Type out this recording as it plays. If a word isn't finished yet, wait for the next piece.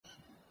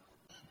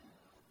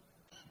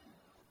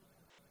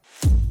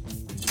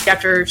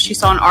after she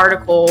saw an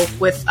article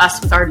with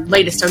us with our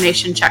latest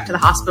donation check to the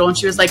hospital. And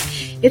she was like,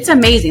 it's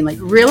amazing. Like,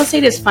 real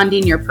estate is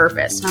funding your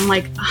purpose. And I'm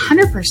like,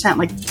 100%.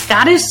 Like,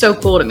 that is so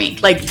cool to me.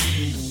 Like,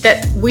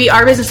 that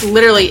our business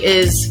literally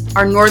is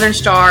our Northern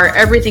Star.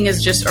 Everything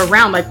is just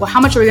around like, well,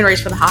 how much are we going to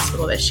raise for the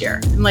hospital this year?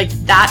 And like,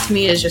 that to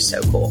me is just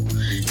so cool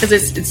because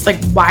it's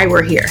like why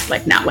we're here.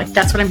 Like now, like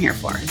that's what I'm here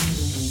for.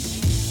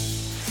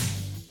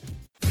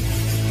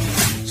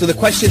 So the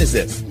question is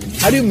this: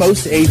 how do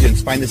most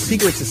agents find the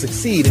secrets to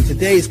succeed in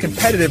today's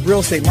competitive real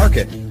estate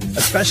market,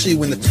 especially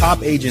when the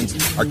top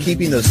agents are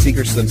keeping those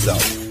secrets to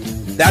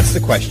themselves? That's the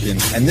question,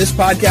 and this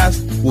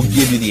podcast will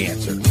give you the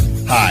answer.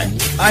 Hi,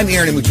 I'm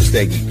Aaron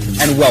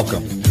Amuchastegui, and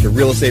welcome to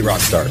Real Estate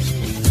Rockstars.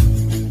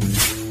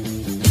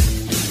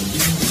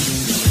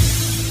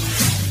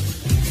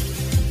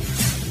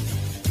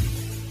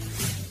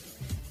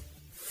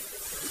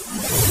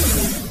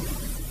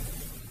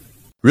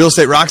 Real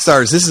Estate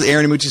Rockstars, this is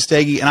Aaron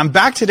Amuchastegui, and I'm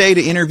back today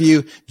to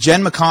interview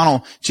Jen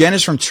McConnell. Jen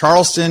is from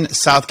Charleston,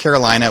 South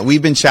Carolina.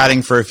 We've been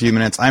chatting for a few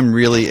minutes. I'm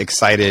really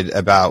excited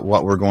about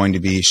what we're going to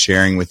be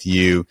sharing with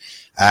you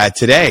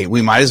today.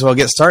 We might as well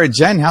get started.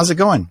 Jen, how's it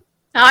going?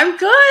 I'm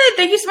good.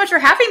 Thank you so much for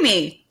having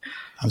me.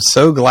 I'm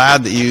so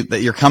glad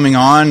that you're coming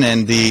on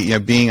and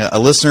being a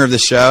listener of the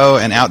show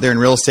and out there in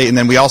real estate. And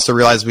then we also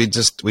realized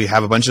we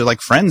have a bunch of like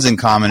friends in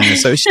common and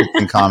associates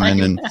in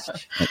common, and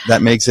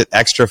that makes it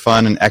extra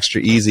fun and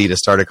extra easy to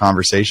start a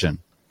conversation.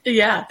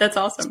 Yeah, that's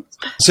awesome.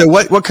 So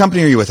what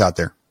company are you with out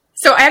there?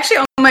 So I actually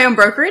own my own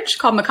brokerage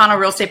called McConnell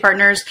Real Estate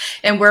Partners,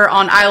 and we're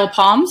on Isle of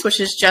Palms,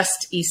 which is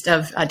just east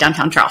of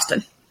downtown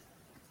Charleston.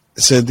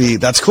 So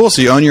that's cool.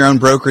 So you own your own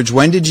brokerage.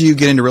 When did you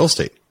get into real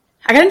estate?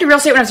 I got into real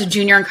estate when I was a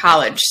junior in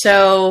college.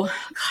 So,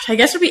 I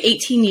guess it'll be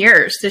 18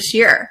 years this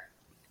year.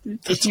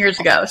 18 years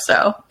ago.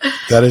 So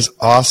that is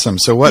awesome.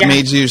 So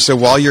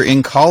while you're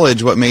in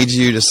college, what made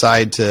you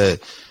decide to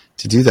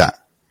do that?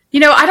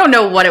 I don't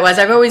know what it was.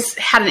 I've always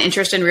had an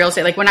interest in real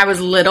estate. Like when I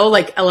was little,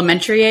 like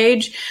elementary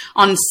age,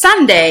 on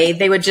Sunday,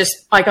 they would just,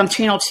 like on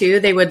Channel 2,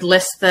 they would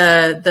list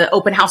the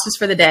open houses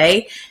for the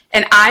day.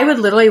 And I would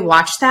literally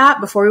watch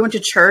that before we went to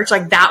church.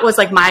 Like that was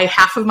like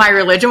half of my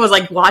religion was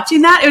like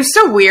watching that. It was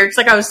so weird. It's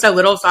like I was so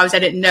little, so obviously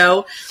I didn't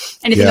know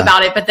anything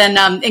about it. But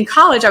then in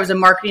college, I was a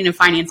marketing and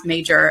finance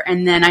major.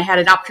 And then I had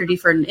an opportunity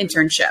for an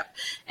internship.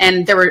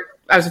 And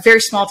I was a very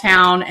small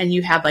town, and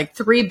you had like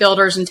 3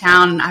 builders in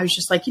town. And I was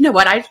just like, you know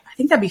what? I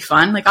think that'd be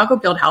fun. Like I'll go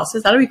build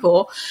houses. That'll be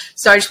cool.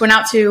 So I just went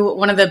out to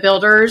one of the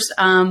builders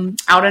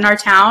out in our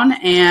town,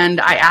 and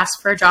I asked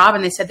for a job,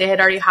 and they said they had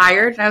already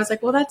hired. And I was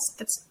like, well,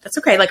 that's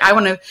okay. Like I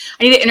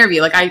need an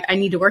interview. Like I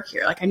need to work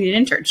here. Like I need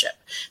an internship.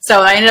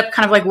 So I ended up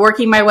kind of like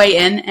working my way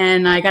in,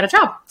 and I got a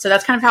job. So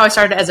that's kind of how I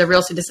started as a real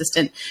estate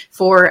assistant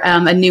for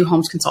a new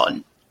homes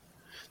consultant.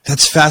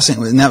 That's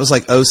fascinating. And that was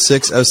like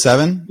 06,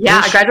 07?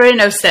 Yeah, I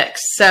graduated in 06.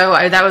 So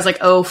that was like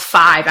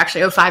 05.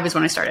 Actually, 05 is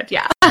when I started.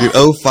 Yeah. Dude,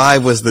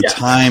 05 was the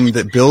time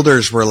that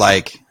builders were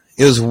like,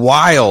 it was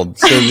wild.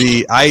 So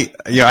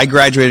I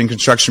graduated in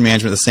construction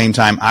management at the same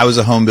time. I was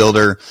a home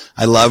builder.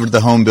 I loved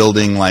the home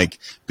building like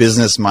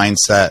business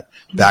mindset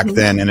back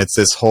then. And it's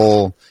this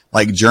whole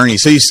like journey.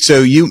 So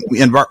you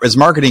as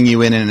marketing, you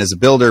went in as a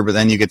builder, but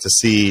then you get to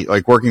see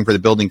like working for the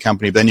building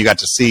company, but then you got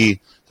to see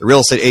the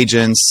real estate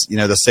agents,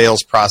 the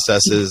sales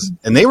processes,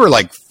 and they were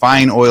like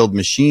fine oiled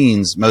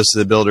machines, most of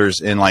the builders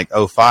in like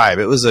 05.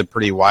 It was a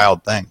pretty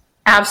wild thing.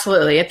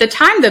 Absolutely. At the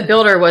time,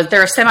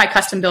 they're a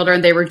semi-custom builder,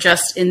 and they were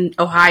just in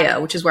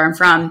Ohio, which is where I'm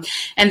from.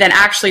 And then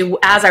actually,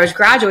 as I was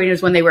graduating,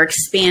 was when they were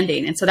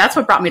expanding. And so that's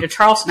what brought me to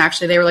Charleston,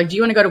 actually. They were like, do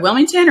you want to go to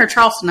Wilmington or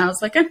Charleston? I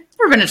was like, I've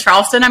never been to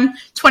Charleston. I'm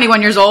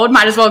 21 years old.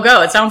 Might as well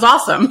go. It sounds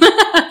awesome.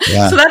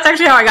 Yeah. So that's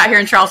actually how I got here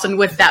in Charleston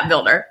with that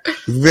builder.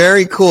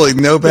 Very cool.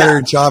 No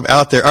better job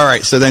out there. All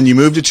right. So then you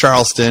moved to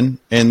Charleston,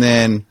 and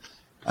then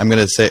I'm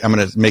going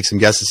to make some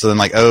guesses. So then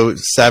like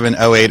 07,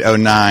 08,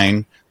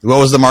 09. What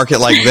was the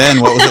market like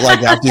then? What was it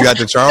like after you got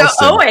to Charleston?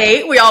 So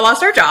 08, we all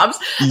lost our jobs.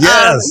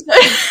 Yes.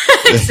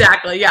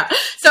 Exactly, yeah.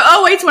 So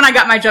 08 is when I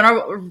got my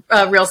general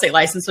real estate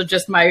license. So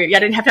I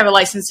didn't have to have a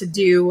license to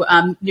do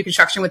new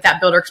construction with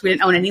that builder because we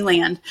didn't own any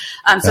land.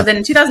 Then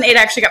in 2008,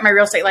 I actually got my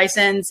real estate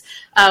license.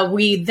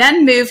 We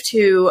then moved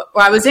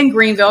I was in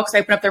Greenville because I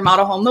opened up their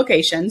model home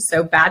location.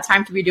 So bad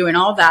time to be doing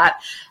all of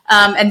that.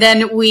 And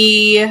then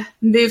we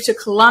moved to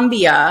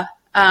Columbia,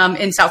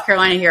 in South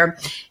Carolina here.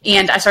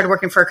 And I started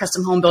working for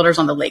custom home builders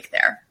on the lake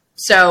there.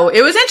 So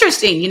it was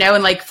interesting,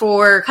 and like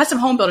for custom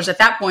home builders at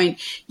that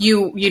point,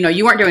 you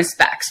weren't doing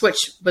specs,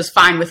 which was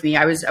fine with me.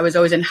 I was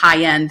always in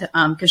high end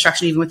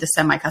construction, even with the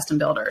semi-custom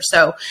builder.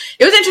 So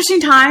it was an interesting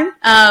time.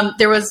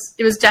 It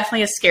was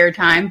definitely a scared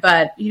time,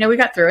 but we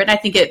got through it. And I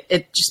think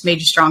it just made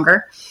you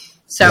stronger.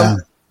 So. Yeah.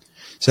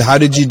 So how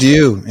did you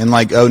do in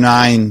like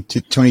 09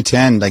 to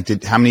 2010? Like do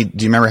you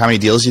remember how many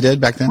deals you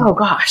did back then? Oh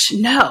gosh,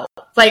 no.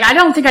 Like, I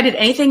don't think I did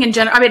anything in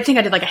general. I think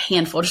I did like a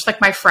handful, just like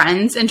my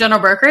friends in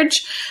general brokerage.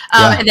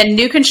 And then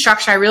new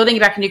construction, I really didn't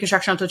get back to new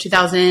construction until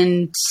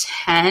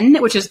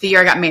 2010, which is the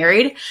year I got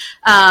married.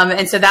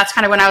 And so that's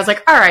kind of when I was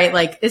like, all right,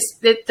 like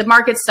the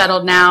market's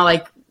settled now.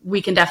 Like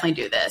we can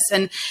definitely do this.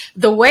 And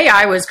the way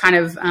I was kind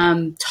of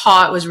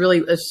taught was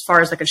really as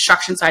far as the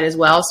construction side as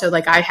well. So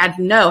like I had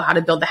to know how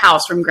to build the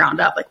house from ground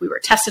up. Like we were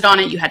tested on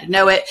it. You had to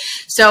know it.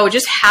 So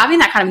just having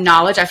that kind of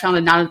knowledge, I found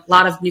that not a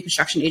lot of new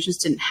construction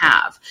agents didn't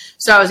have.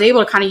 So I was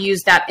able to kind of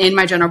use that in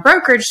my general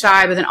brokerage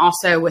side, but then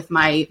also with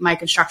my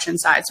construction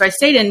side. So I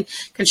stayed in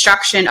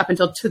construction up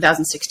until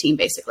 2016,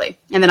 basically.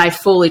 And then I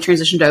fully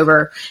transitioned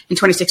over in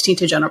 2016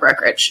 to general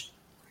brokerage.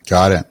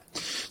 Got it.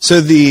 So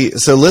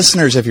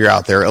listeners, if you're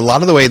out there, a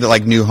lot of the way that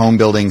like new home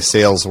building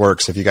sales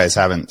works, if you guys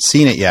haven't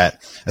seen it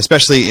yet,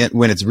 especially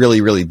when it's really,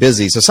 really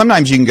busy. So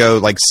sometimes you can go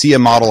like see a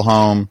model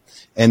home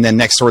and then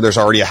next door, there's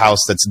already a house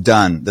that's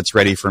done, that's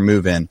ready for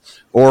move in.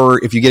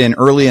 Or if you get in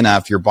early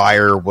enough, your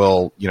buyer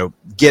will,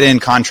 get in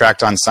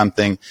contract on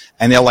something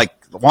and they'll like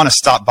want to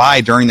stop by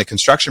during the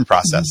construction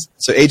process. Mm-hmm.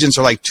 So agents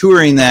are like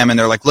touring them and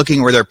they're like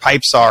looking where their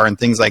pipes are and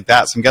things like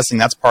that. So I'm guessing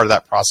that's part of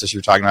that process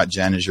you're talking about,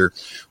 Jen, is you're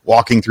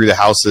walking through the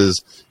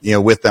houses,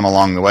 with them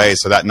along the way.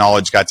 So that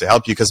knowledge got to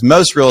help you, because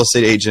most real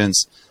estate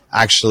agents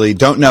actually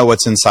don't know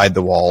what's inside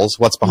the walls,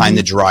 what's behind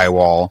the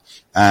drywall.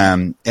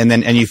 And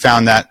you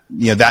found that,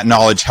 that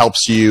knowledge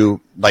helps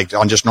you like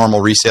on just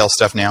normal resale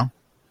stuff now.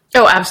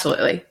 Oh,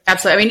 absolutely.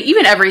 Absolutely. I mean,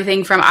 even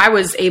everything from I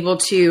was able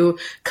to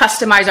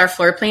customize our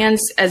floor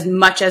plans as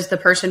much as the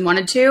person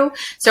wanted to.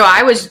 So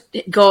I was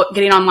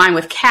getting online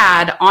with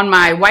CAD on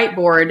my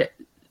whiteboard,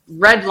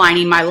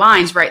 redlining my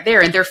lines right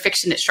there, and they're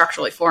fixing it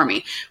structurally for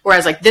me.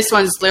 Whereas like this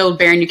one's little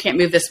barren, you can't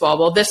move this wall.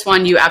 Well, this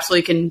one, you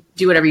absolutely can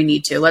do whatever you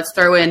need to. Let's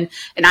throw in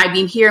an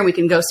I-beam here and we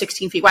can go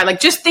 16 feet wide. Like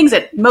just things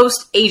that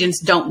most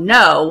agents don't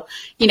know,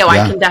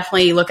 I can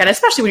definitely look at,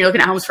 especially when you're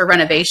looking at homes for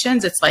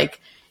renovations. It's like,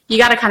 you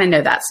got to kind of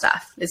know that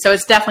stuff. So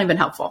it's definitely been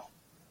helpful.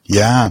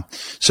 Yeah.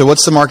 So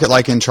what's the market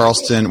like in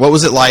Charleston? What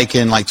was it like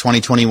in like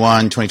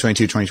 2021,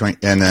 2022, 2020,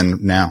 and then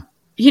now?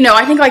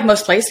 I think like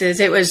most places,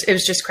 it was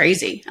just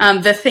crazy.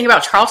 The thing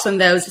about Charleston,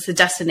 though, is it's a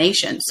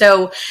destination.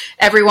 So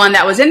everyone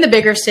that was in the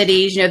bigger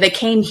cities, they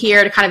came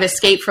here to kind of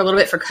escape for a little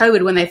bit for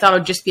COVID when they thought it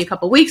would just be a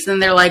couple of weeks. And then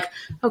they're like,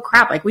 oh,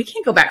 crap, like we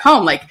can't go back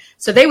home. Like,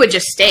 so they would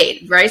just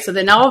stay, right? So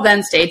then all of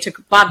them stayed, took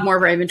a lot more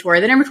of our inventory.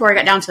 Then inventory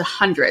got down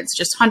to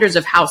just hundreds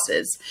of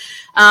houses.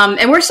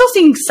 And we're still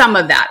seeing some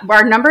of that.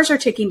 Our numbers are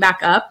ticking back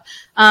up.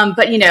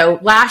 But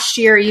last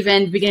year,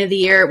 even beginning of the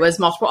year, it was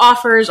multiple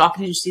offers, all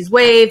contingencies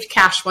waived,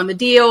 cash won the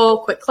deal,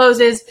 quick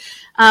closes.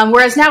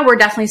 Whereas now we're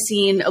definitely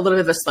seeing a little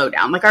bit of a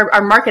slowdown. Like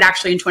our market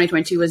actually in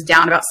 2022 was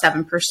down about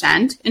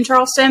 7% in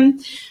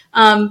Charleston.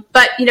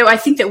 But I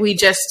think that we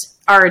just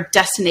are a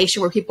destination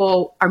where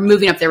people are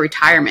moving up their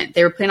retirement.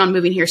 They were planning on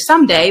moving here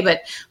someday, but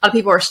a lot of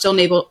people are still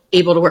able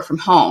to work from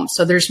home.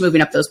 So they're just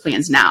moving up those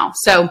plans now.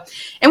 So,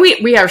 and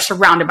we are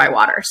surrounded by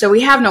water. So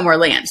we have no more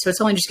land. So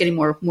it's only just getting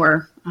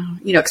more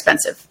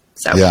expensive.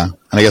 So yeah.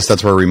 And I guess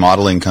that's where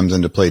remodeling comes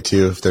into play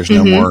too, if there's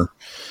no more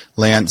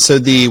land. So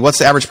what's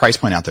the average price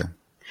point out there?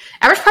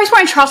 Average price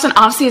point in Charleston,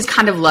 honestly, is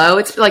kind of low.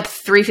 It's like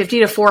 $350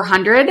 to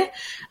 $400.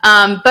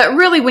 But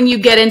really, when you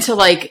get into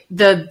like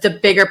the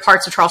bigger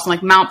parts of Charleston,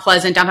 like Mount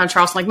Pleasant, downtown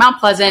Charleston, like Mount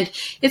Pleasant,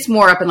 it's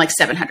more up in like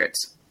 700s.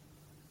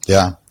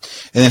 Yeah.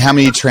 And then how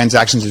many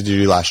transactions did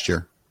you do last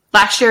year?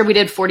 Last year, we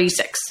did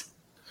 46.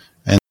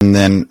 And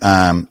then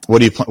what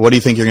do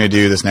you think you're going to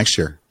do this next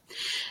year?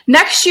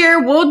 Next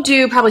year, we'll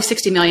do probably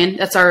 60 million.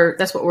 That's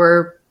what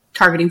we're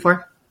targeting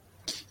for.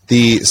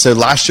 So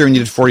last year when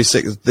you did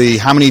 46,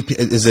 how many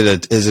is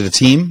it a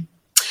team?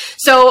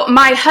 So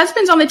my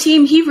husband's on the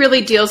team. He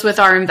really deals with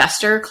our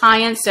investor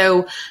clients.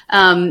 So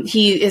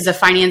he is a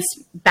finance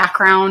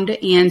background.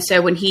 And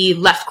so when he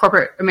left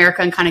corporate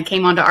America and kind of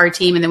came onto our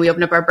team and then we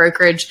opened up our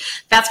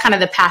brokerage, that's kind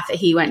of the path that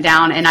he went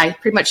down. And I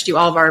pretty much do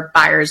all of our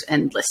buyers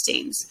and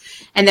listings.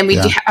 And then we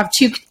do have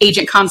 2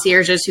 agent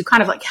concierges who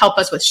kind of like help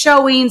us with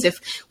showings. If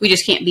we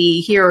just can't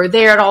be here or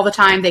there all the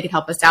time, they can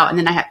help us out. And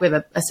then we have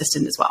an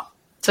assistant as well.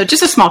 So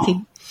just a small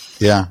team.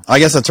 Yeah, I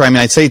guess that's right. I mean,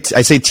 I say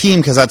team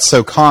because that's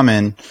so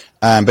common,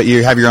 but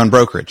you have your own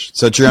brokerage,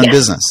 so it's your own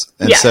business.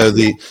 And so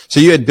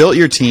you had built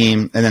your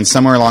team, and then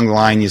somewhere along the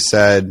line you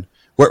said,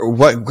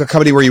 what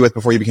company were you with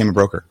before you became a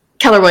broker?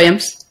 Keller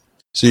Williams.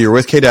 So you were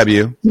with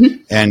KW,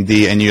 and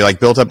you like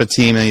built up a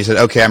team, and then you said,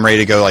 okay, I'm ready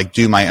to go like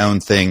do my own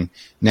thing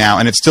now,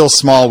 and it's still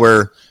small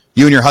where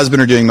you and your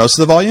husband are doing most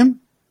of the volume.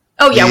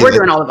 Oh yeah, we're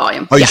doing all the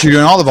volume. Oh, you're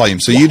doing all the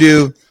volume. So you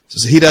do.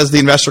 So he does the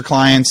investor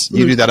clients,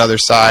 you do that other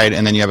side,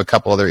 and then you have a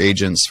couple other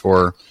agents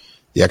for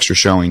the extra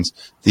showings.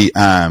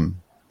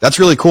 That's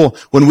really cool.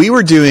 When we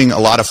were doing a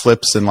lot of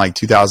flips in like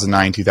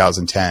 2009,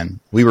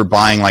 2010, we were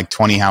buying like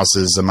 20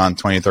 houses a month,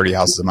 20 to 30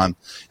 houses a month.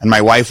 And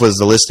my wife was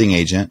the listing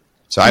agent.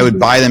 So I would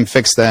buy them,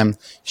 fix them.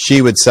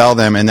 She would sell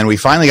them. And then we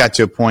finally got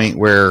to a point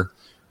where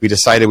we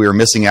decided we were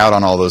missing out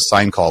on all those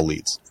sign call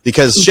leads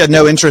because she had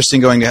no interest in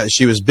going to,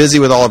 she was busy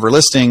with all of her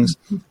listings.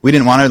 We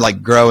didn't want to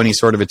like grow any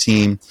sort of a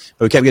team,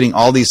 but we kept getting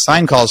all these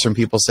sign calls from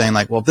people saying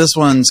like, well, this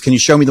one's, can you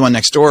show me the one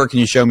next door? Can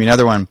you show me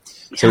another one?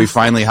 So we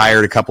finally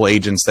hired a couple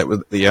agents that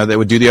would, that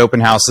would do the open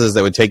houses,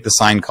 that would take the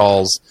sign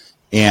calls,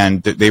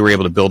 and they were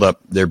able to build up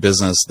their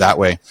business that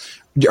way.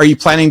 Are you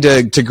planning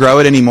to grow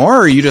it anymore,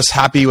 or are you just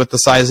happy with the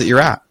size that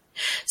you're at?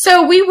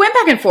 So we went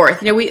back and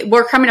forth.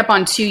 We're coming up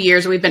on 2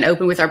 years. We've been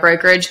open with our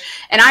brokerage,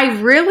 and I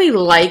really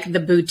like the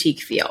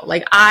boutique feel.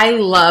 Like, I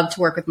love to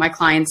work with my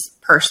clients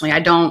personally. I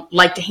don't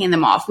like to hand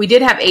them off. We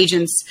did have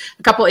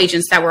a couple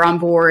agents that were on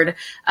board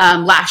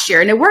last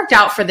year, and it worked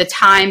out for the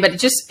time,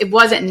 but it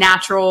wasn't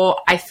natural.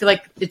 I feel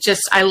like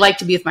I like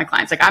to be with my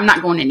clients. Like, I'm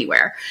not going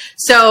anywhere.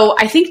 So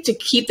I think to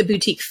keep the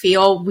boutique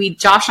feel,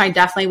 Josh and I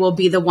definitely will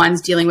be the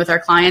ones dealing with our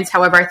clients.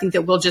 However, I think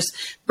that we'll just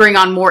bring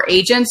on more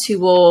agents who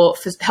will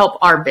help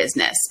our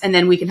business, and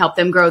then we can help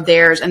them grow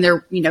theirs, and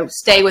they're,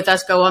 stay with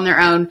us, go on their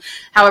own.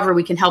 However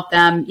we can help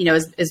them,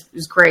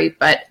 is great.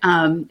 But,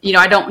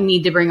 I don't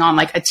need to bring on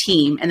like a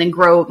team and then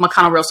grow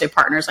McConnell Real Estate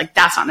Partners. Like,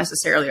 that's not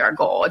necessarily our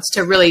goal. It's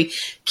to really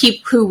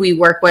keep who we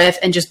work with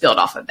and just build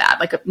off of that.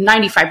 Like,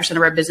 95% of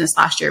our business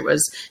last year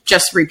was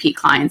just repeat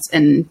clients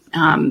and,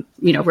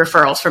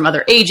 referrals from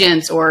other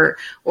agents or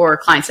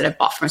clients that have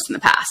bought from us in the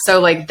past. So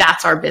like,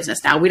 that's our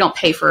business now. We don't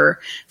pay for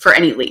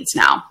any leads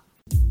now.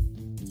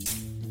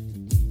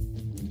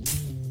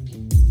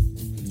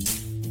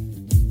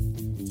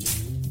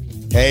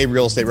 Hey,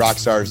 Real Estate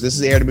Rockstars. This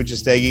is Aaron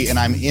Abuchastegui, and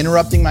I'm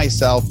interrupting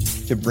myself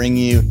to bring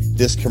you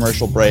this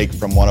commercial break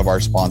from one of our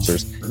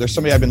sponsors. There's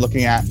somebody I've been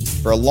looking at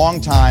for a long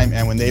time,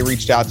 and when they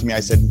reached out to me, I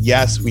said,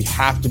 yes, we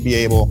have to be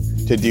able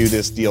to do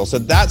this deal. So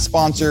that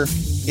sponsor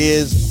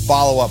is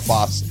Follow Up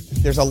Boss.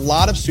 There's a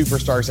lot of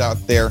superstars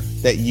out there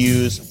that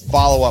use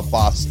Follow Up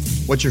Boss.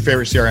 What's your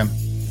favorite CRM?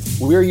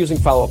 We're using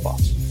Follow Up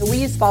Boss. We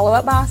use Follow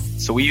Up Boss.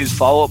 So we use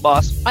Follow Up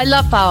Boss. I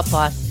love Follow Up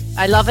Boss.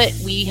 I love it.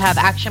 We have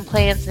action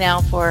plans now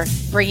for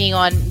bringing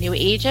on new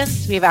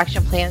agents. We have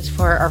action plans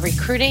for our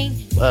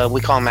recruiting. We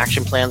call them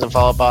action plans in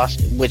Follow Up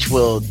Boss, which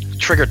will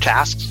trigger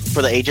tasks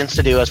for the agents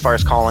to do as far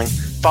as calling.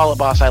 Follow Up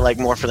Boss I like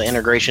more for the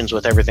integrations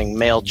with everything,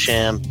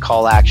 MailChimp,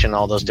 Call Action,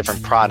 all those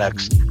different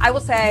products. I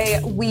will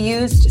say we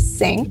used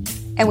Sync,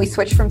 and we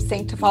switched from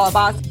Sync to Follow Up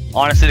Boss.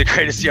 Honestly, the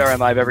greatest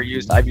CRM I've ever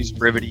used. I've used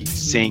Brivity,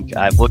 Sync.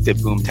 I've looked at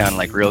Boomtown,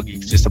 like Real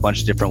Geeks, just a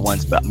bunch of different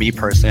ones. But me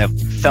personally, I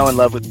fell in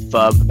love with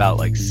FUB about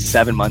like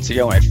 7 months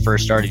ago when I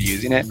first started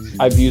using it.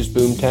 I've used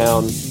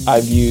Boomtown.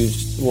 I've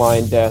used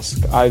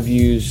LineDesk. I've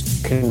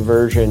used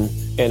Conversion.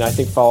 And I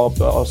think Follow Up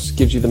Boss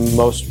gives you the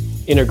most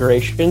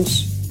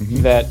integrations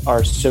that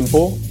are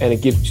simple, and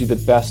it gives you the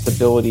best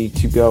ability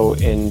to go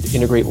and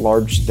integrate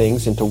large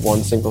things into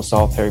one single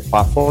solitary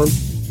platform.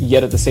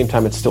 Yet at the same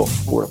time, it's still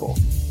affordable.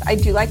 I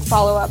do like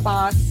Follow Up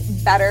Boss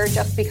better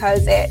just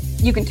because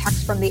you can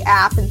text from the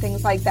app and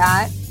things like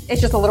that.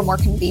 It's just a little more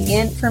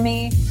convenient for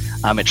me.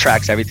 It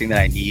tracks everything that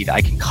I need.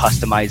 I can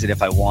customize it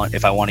if I want.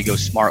 If I want to go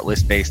smart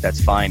list based,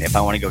 that's fine. If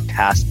I want to go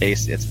task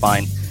based, it's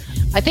fine.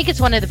 I think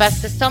it's one of the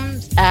best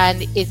systems,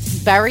 and it's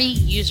very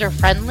user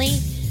friendly.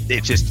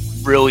 It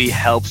just really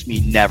helps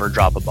me never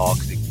drop a ball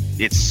because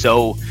it's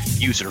so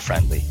user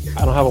friendly.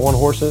 I don't have a one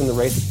horse in the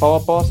race with Follow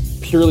Up Boss.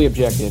 Purely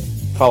objective,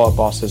 Follow Up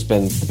Boss has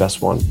been the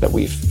best one that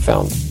we've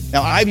found.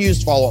 Now, I've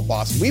used Follow Up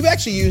Boss. We've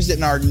actually used it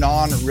in our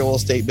non-real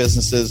estate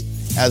businesses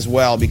as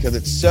well because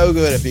it's so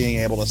good at being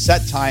able to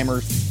set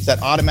timers,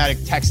 set automatic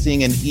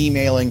texting and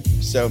emailing.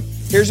 So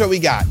here's what we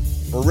got.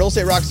 For Real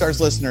Estate Rockstars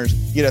listeners,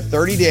 you get a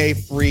 30-day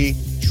free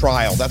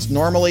trial. That's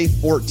normally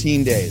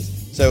 14 days.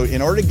 So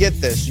in order to get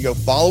this, you go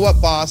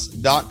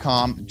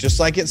followupboss.com, just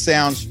like it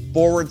sounds,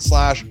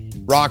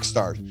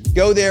 /Rockstars.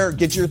 Go there,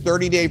 get your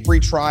 30-day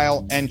free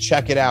trial, and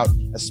check it out.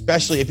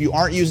 Especially if you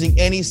aren't using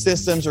any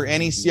systems or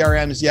any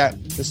CRMs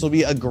yet, this will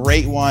be a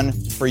great one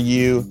for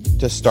you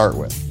to start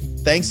with.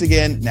 Thanks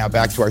again. Now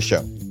back to our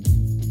show.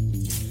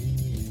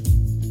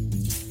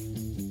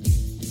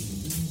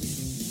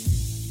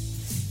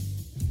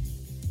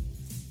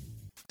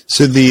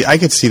 So I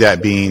could see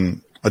that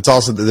being, it's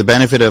also the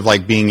benefit of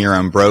like being your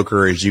own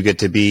broker is you get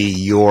to be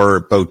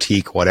your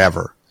boutique,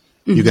 whatever.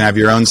 Mm-hmm. You can have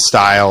your own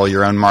style,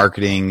 your own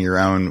marketing, your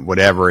own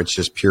whatever. It's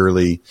just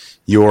purely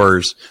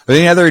yours. Are there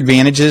any other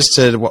advantages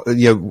to,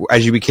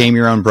 as you became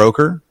your own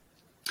broker?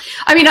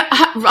 I mean,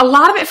 a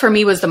lot of it for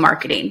me was the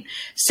marketing.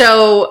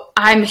 So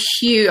I'm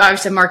huge,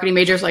 obviously marketing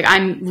majors, like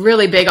I'm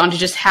really big on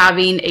just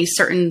having a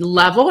certain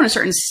level and a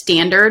certain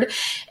standard,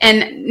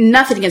 and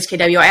nothing against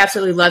KW. I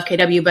absolutely love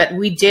KW, but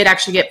we did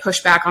actually get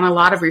pushback on a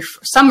lot of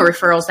some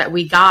referrals that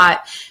we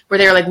got where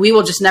they were like, we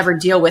will just never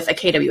deal with a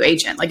KW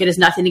agent. Like, it is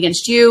nothing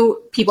against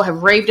you. People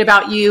have raved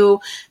about you,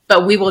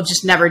 but we will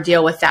just never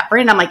deal with that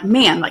brand. I'm like,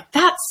 man, like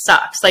that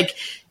sucks. Like,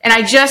 and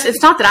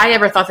it's not that I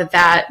ever thought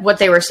that what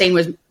they were saying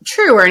was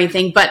true or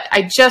anything, but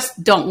I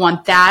just don't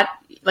want that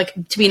like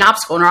to be an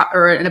obstacle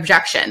or an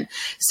objection.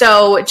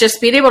 So just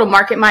being able to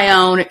market my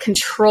own,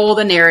 control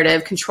the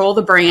narrative, control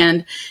the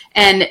brand,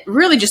 and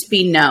really just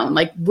be known.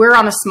 Like, we're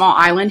on a small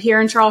island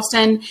here in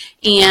Charleston,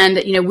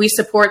 and, we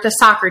support the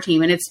soccer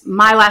team, and it's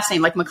my last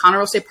name, like McConnell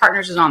Real Estate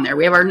Partners is on there.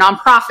 We have our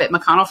nonprofit,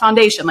 McConnell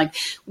Foundation. Like,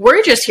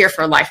 we're just here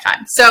for a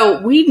lifetime. So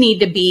we need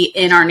to be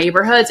in our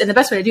neighborhoods. And the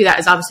best way to do that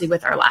is obviously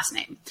with our last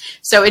name.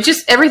 So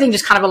everything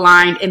just kind of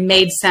aligned. It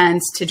made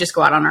sense to just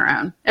go out on our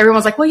own.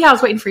 Everyone's like, well, yeah, I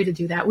was waiting for you to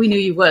do that. We knew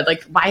you would.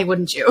 Like, why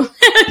wouldn't you?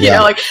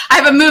 Like, I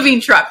have a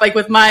moving truck, like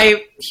with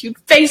my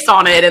face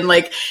on it. And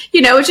like,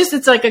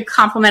 it's like a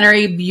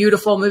complimentary, beautiful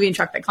beautiful moving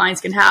truck that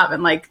clients can have.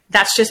 And like,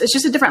 it's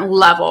just a different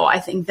level, I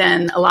think,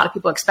 than a lot of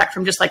people expect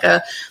from just like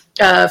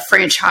a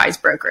franchise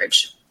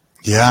brokerage.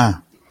 Yeah.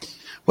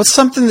 What's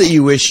something that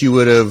you wish you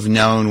would have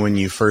known when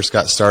you first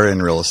got started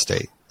in real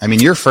estate? I mean,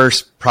 your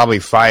first probably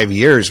 5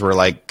 years were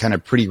like kind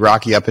of pretty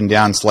rocky up and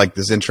down. It's like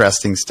this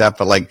interesting stuff.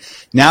 But like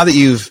now that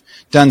you've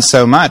done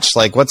so much,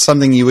 like what's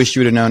something you wish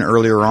you would have known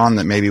earlier on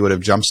that maybe would have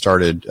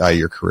jump-started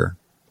your career?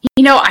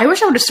 I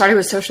wish I would have started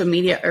with social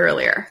media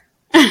earlier.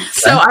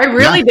 So I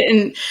really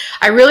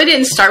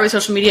didn't start with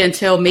social media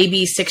until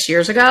maybe 6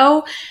 years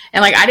ago.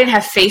 And like, I didn't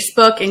have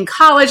Facebook in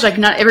college. Like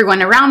not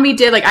everyone around me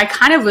did. Like I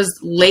kind of was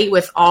late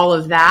with all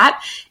of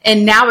that.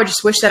 And now I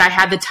just wish that I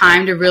had the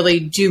time to really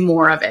do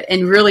more of it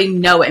and really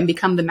know it and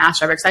become the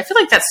master of it. Because I feel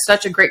like that's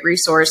such a great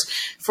resource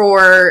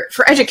for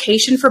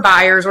education for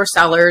buyers or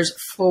sellers,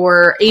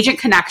 for agent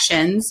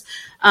connections.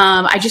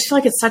 I just feel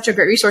like it's such a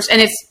great resource,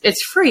 and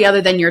it's free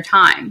other than your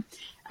time.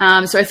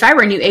 So if I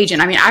were a new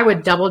agent, I mean, I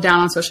would double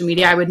down on social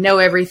media. I would know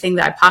everything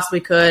that I possibly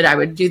could. I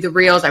would do the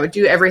reels. I would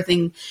do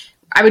everything.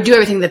 I would do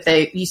everything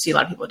that you see a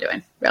lot of people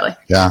doing, really.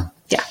 Yeah.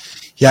 Yeah.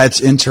 Yeah.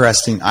 It's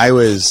interesting. I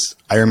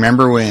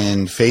remember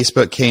when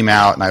Facebook came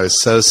out and I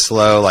was so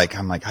slow. Like,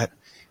 I'm like, I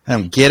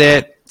don't get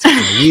it. It's kind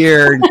of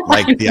weird.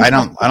 Like I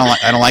don't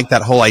like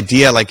that whole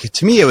idea. Like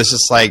to me, it was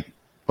just like,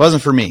 it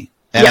wasn't for me.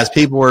 And as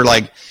people were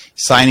like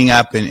signing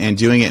up and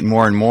doing it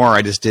more and more,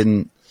 I just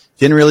didn't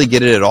really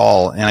get it at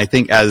all. And I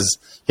think as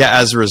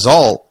a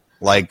result,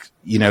 like,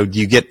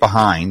 you get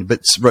behind,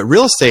 but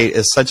real estate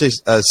is such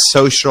a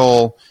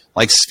social,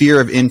 like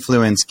sphere of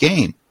influence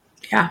game.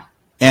 Yeah.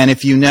 And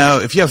if you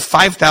have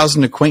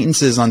 5,000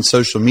 acquaintances on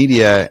social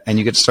media and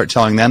you get to start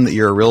telling them that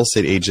you're a real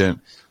estate agent,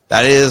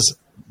 that is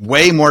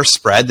way more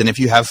spread than if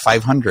you have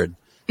 500.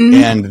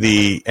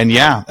 Mm-hmm.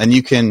 And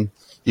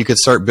you could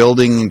start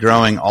building and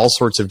growing all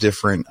sorts of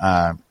different,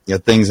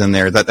 things in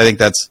there. I think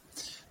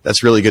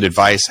that's really good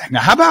advice.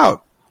 Now, how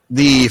about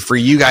for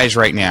you guys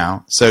right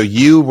now? So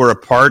you were a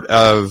part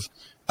of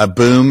a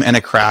boom and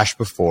a crash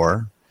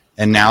before,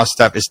 and now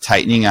stuff is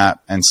tightening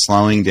up and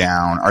slowing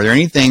down. Are there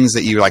any things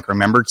that you like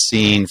remembered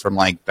seeing from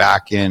like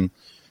back in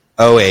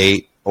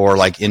 2008 or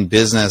like in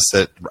business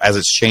that as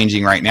it's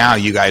changing right now,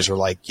 you guys are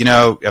like,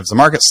 if the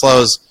market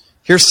slows,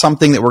 here's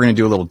something that we're going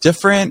to do a little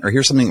different, or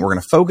here's something we're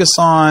going to focus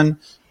on,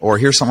 or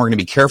here's something we're going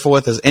to be careful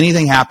with? Has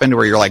anything happened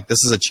where you're like,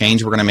 this is a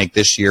change we're going to make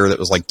this year that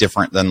was like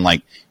different than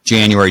like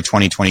January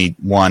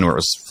 2021 where it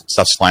was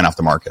stuff's flying off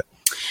the market?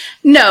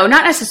 No,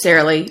 not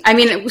necessarily. I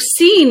mean,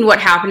 seeing what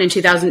happened in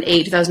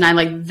 2008, 2009,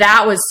 like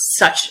that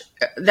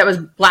was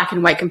black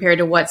and white compared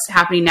to what's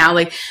happening now.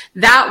 Like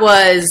that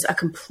was a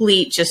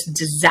complete just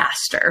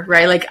disaster,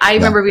 right? Like I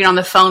remember being on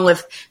the phone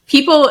with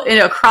people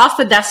across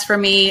the desk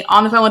from me,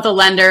 on the phone with the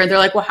lender, and they're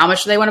like, well, how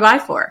much do they want to buy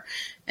for?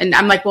 And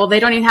I'm like, well, they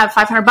don't even have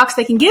 $500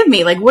 they can give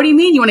me. Like, what do you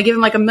mean you want to give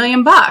them like $1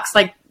 million?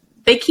 Like,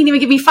 they can't even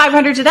give me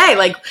 500 today.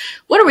 Like,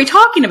 what are we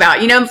talking about?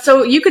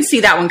 So you could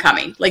see that one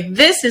coming. Like,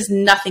 this is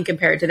nothing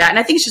compared to that. And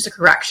I think it's just a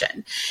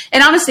correction.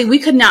 And honestly, we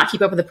could not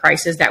keep up with the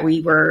prices that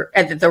we were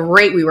at the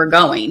rate we were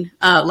going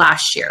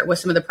last year with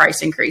some of the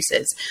price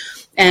increases.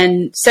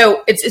 And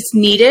so it's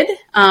needed.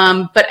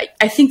 But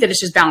I think that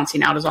it's just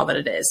balancing out is all that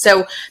it is.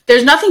 So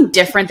there's nothing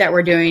different that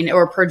we're doing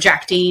or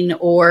projecting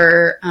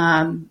or,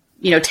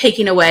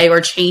 taking away or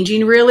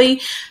changing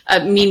really.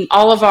 I mean,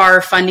 all of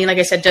our funding, like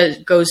I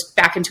said, goes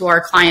back into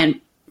our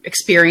client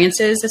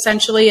experiences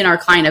essentially and our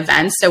client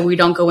events. So we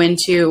don't go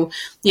into,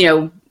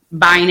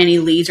 buying any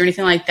leads or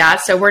anything like that.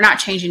 So we're not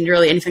changing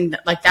really anything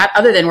like that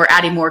other than we're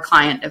adding more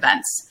client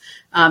events.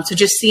 So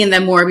just seeing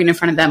them more, being in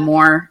front of them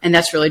more. And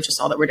that's really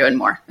just all that we're doing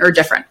more or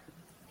different.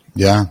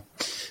 Yeah.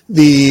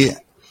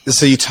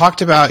 So you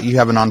talked about, you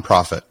have a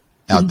nonprofit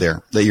out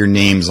there that your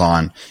name's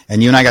on,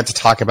 and you and I got to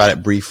talk about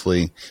it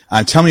briefly.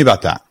 Tell me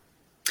about that.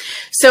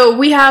 So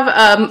we have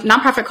a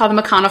nonprofit called the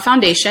McConnell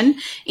Foundation,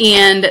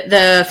 and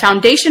the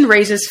foundation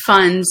raises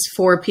funds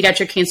for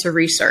pediatric cancer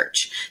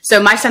research. So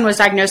my son was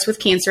diagnosed with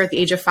cancer at the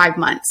age of 5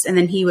 months, and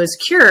then he was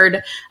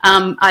cured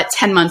at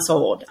 10 months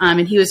old.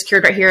 And he was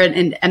cured right here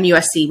in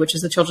MUSC, which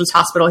is the Children's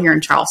Hospital here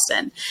in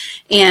Charleston.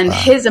 And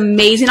his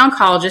amazing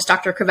oncologist,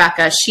 Dr.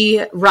 Kaveka,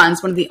 she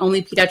runs one of the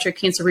only pediatric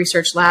cancer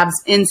research labs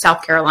in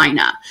South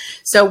Carolina.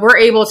 So we're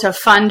able to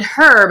fund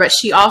her, but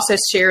she also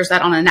shares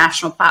that on a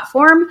national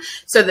platform.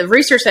 So the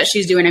research that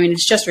she's doing, I mean,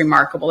 it's just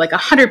remarkable. Like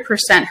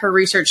 100% her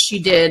research she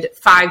did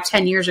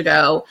 5-10 years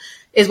ago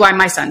is why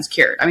my son's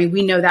cured. I mean,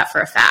 we know that for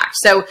a fact.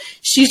 So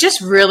she's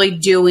just really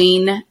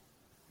doing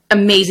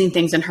amazing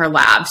things in her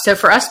lab. So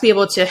for us to be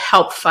able to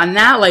help fund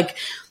that, like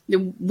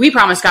we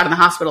promised God in the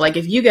hospital, like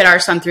if you get our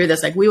son through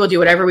this, like we will do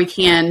whatever we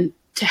can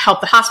to help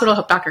the hospital,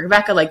 help Dr.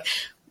 Kaveka, like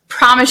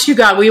promise you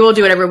God, we will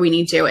do whatever we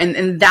need to.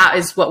 And that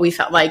is what we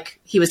felt like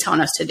he was telling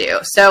us to do.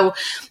 So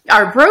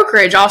our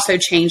brokerage also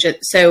changed it.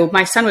 So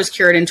my son was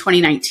cured in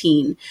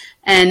 2019.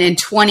 And in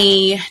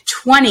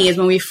 2020 is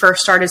when we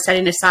first started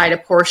setting aside a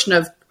portion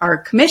of our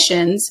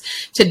commissions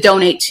to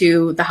donate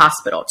to the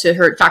hospital, to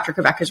her Dr.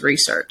 Kaveka's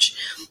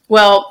research.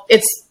 Well,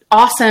 it's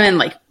awesome. And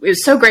like, it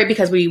was so great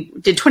because we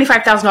did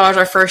 $25,000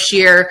 our first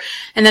year.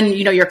 And then,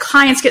 you know, your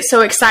clients get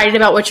so excited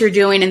about what you're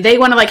doing and they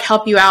want to like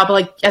help you out. But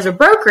like as a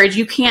brokerage,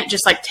 you can't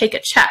just like take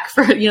a check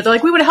for, you know, they're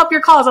like, we want to help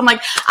your calls. I'm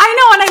like, I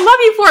know. And I love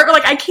you for it. But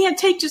like, I can't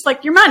take just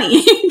like your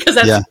money because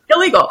that's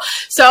illegal.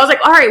 So I was like,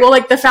 all right, well,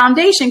 like the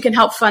foundation can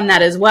help fund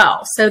that as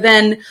well. So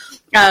then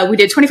we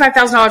did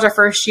 $25,000 our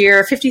first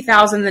year,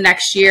 $50,000 the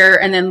next year.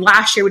 And then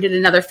last year we did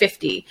another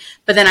 50,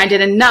 but then I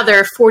did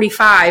another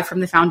 45 from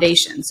the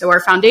foundation. So our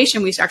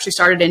foundation, we actually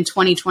started in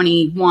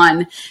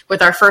 2021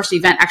 with our first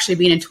event actually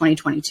being in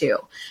 2022.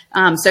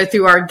 So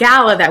through our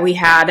gala that we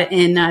had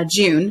in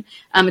June,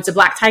 it's a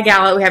black tie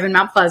gala we have in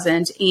Mount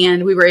Pleasant,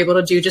 and we were able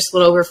to do just a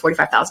little over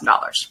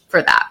 $45,000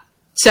 for that.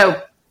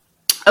 So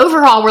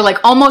overall, we're like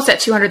almost at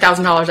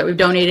 $200,000 that we've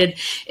donated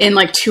in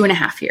like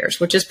 2.5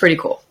 years, which is pretty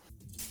cool.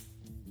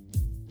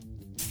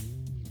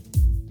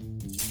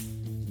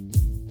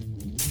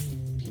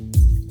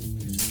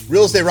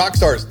 Real Estate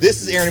Rockstars,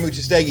 this is Aaron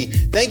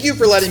Amuchastegui. Thank you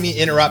for letting me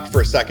interrupt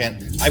for a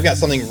second. I've got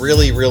something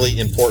really, really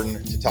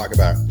important to talk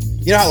about.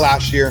 You know how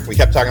last year we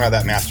kept talking about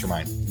that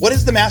mastermind? What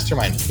is the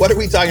mastermind? What are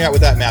we talking about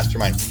with that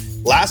mastermind?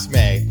 Last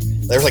May,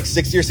 there was like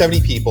 60 or 70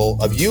 people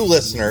of you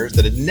listeners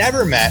that had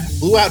never met,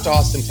 flew out to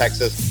Austin,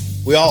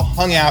 Texas. We all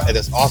hung out at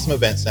this awesome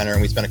event center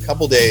and we spent a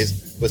couple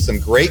days with some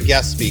great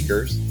guest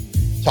speakers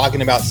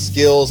talking about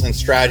skills and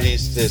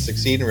strategies to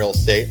succeed in real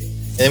estate.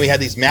 And then we had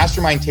these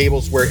mastermind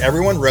tables where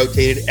everyone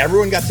rotated,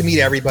 everyone got to meet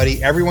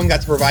everybody, everyone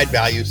got to provide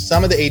value.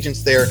 Some of the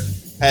agents there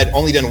had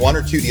only done 1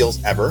 or 2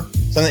 deals ever.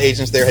 Some of the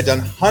agents there had done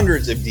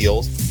hundreds of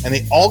deals, and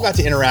they all got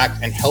to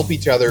interact and help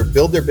each other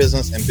build their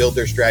business and build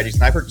their strategies.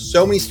 And I've heard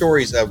so many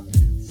stories of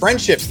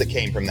friendships that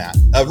came from that,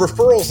 of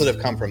referrals that have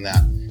come from that.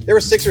 There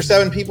were 6 or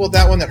 7 people at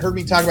that one that heard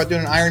me talk about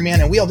doing an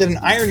Ironman, and we all did an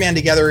Ironman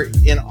together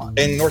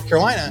in North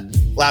Carolina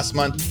last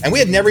month, and we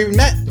had never even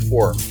met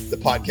before the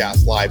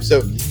podcast live.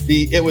 So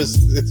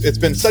it's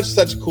been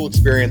such a cool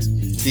experience.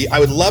 I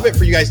would love it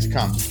for you guys to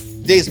come.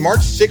 Days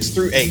March 6th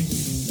through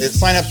 8th.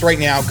 Sign-ups right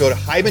now. Go to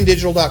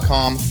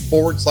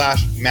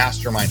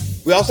hibandigital.com/mastermind.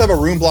 We also have a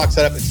room block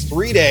set up. It's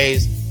 3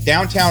 days,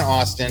 downtown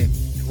Austin.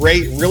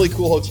 Great, really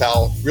cool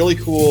hotel, really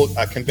cool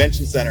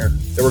convention center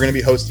that we're going to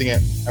be hosting it.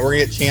 And we're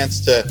going to get a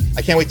chance to,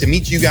 I can't wait to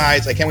meet you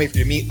guys. I can't wait for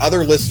you to meet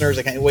other listeners.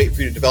 I can't wait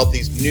for you to develop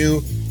these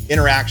new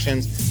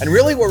interactions. And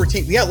really what we're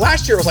teaching,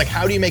 last year was like,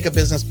 how do you make a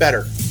business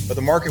better? But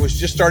the market was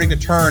just starting to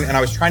turn, and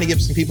I was trying to give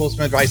some people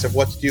some advice of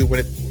what to do when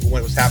it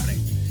was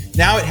happening.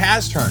 Now it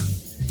has turned.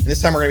 And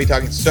this time we're going to be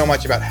talking so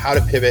much about how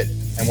to pivot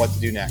and what to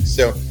do next.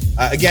 So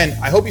again,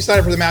 I hope you sign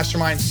up for the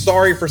mastermind.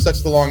 Sorry for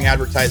such the long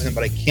advertisement,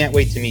 but I can't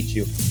wait to meet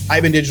you.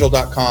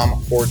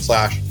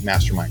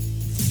 hibandigital.com/mastermind.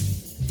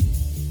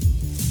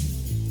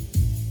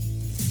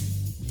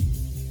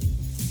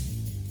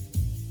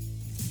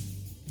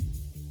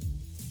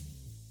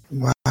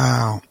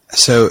 Wow.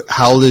 So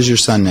how old is your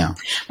son now?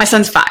 My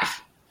son's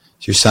 5.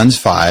 Your son's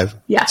 5.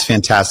 Yeah. It's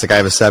fantastic. I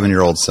have a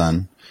 7-year-old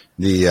son.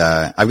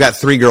 I've got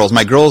 3 girls.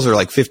 My girls are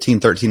like 15,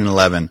 13, and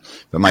 11,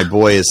 but my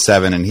boy is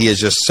 7, and he is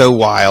just so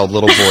wild.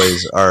 Little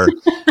boys are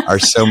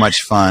so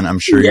much fun. I'm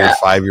sure your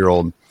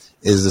 5-year-old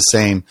is the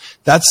same.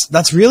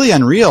 That's really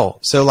unreal.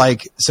 So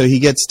he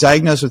gets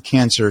diagnosed with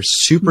cancer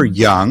super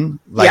young.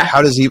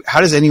 How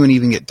does anyone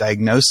even get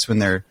diagnosed when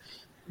they're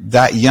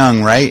that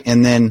young, right?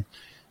 And then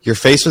you're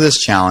faced with this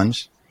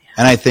challenge,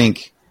 and I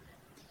think,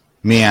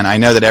 man, I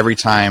know that every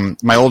time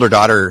my oldest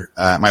daughter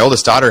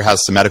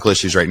has some medical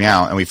issues right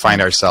now, and we find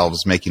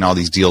ourselves making all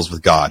these deals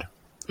with God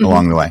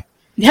along the way.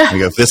 Yeah. We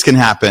go, if this can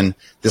happen,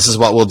 this is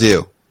what we'll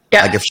do.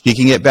 Yeah. Like if she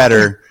can get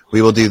better,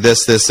 we will do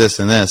this, this, this,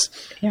 and this.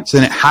 Yeah. So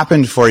then it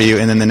happened for you.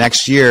 And then the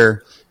next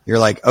year you're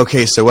like,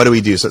 okay, so what do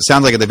we do? So it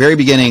sounds like at the very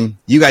beginning,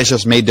 you guys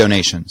just made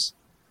donations.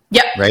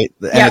 Yep. Right.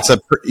 And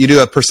you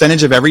do a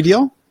percentage of every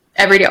deal?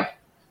 Every deal.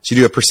 So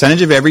you do a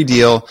percentage of every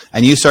deal,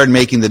 and you started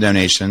making the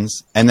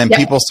donations, and then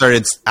people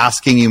started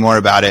asking you more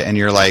about it, and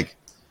you're like,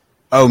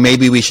 oh,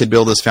 maybe we should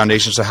build this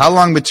foundation. So how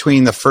long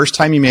between the first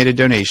time you made a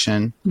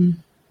donation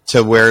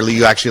to where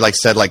you actually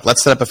said,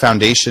 let's set up a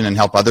foundation and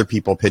help other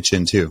people pitch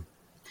in too?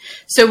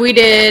 So we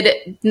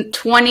did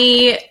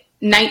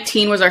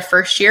 2019 was our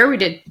first year. We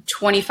did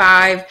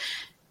 25.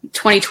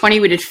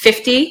 2020 we did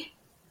 50,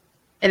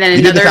 and then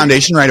you did the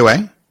foundation right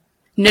away.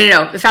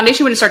 No. The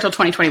foundation wouldn't start till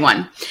 2021.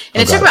 And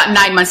it took about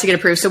 9 months to get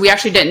approved. So we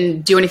actually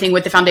didn't do anything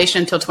with the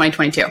foundation until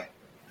 2022.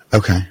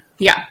 Okay.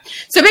 Yeah.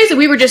 So basically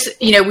we were just,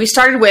 we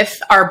started with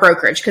our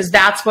brokerage because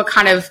that's what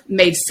kind of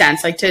made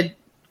sense.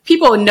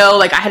 People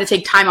know, I had to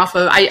take time off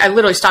of, I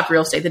literally stopped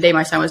real estate the day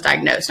my son was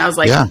diagnosed. And I was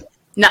like,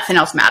 nothing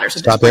else matters.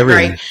 Stop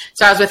everything. Right?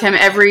 So I was with him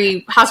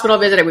every hospital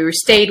visit. We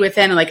stayed with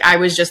him. And I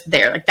was just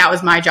there. That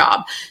was my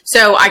job.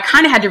 So I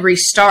kind of had to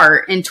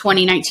restart in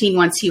 2019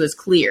 once he was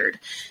cleared.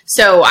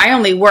 So I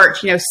only worked,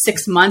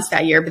 6 months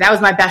that year, but that was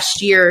my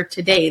best year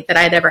to date that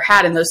I had ever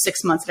had in those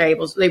 6 months that I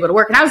was able to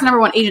work. And I was the number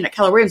 1 agent at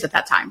Keller Williams at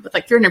that time with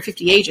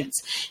 350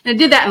 agents. And I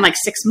did that in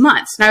 6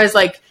 months. And I was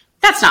like,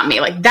 that's not me.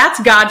 Like, that's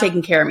God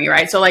taking care of me,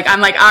 right? So like, I'm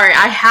like, all right,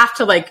 I have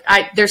to like,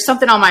 there's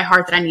something on my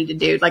heart that I need to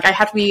do. Like, I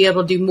have to be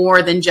able to do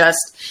more than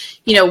just,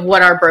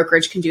 what our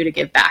brokerage can do to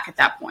give back at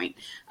that point.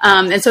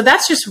 And so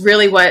that's just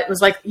really what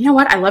was like, you know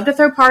what? I love to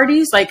throw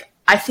parties. Like,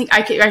 I think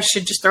I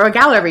should just throw a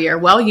gala every year.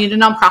 Well, you need a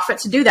nonprofit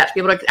to do that, to be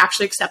able to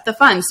actually accept the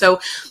funds. So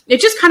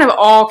it just kind of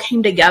all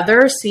came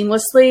together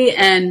seamlessly.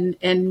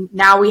 And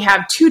now we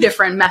have two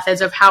different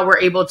methods of how we're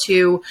able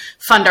to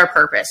fund our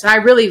purpose. And I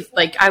really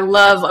I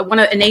love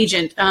an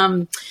agent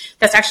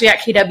that's actually at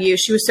KW.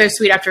 She was so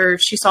sweet after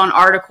she saw an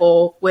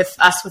article with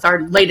us with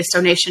our latest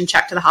donation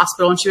check to the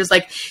hospital. And she was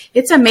like,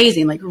 it's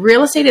amazing. Like,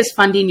 real estate is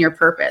funding your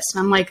purpose. And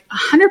I'm like,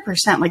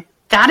 100%. Like,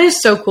 that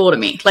is so cool to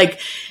me.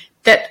 Like,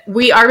 that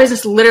our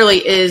business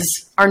literally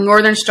is our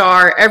Northern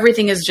Star.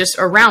 Everything is just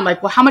around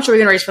like, well, how much are we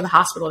going to raise for the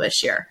hospital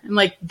this year? And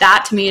like,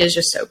 that to me is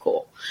just so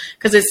cool,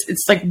 because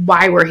it's like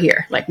why we're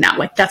here. Like, now,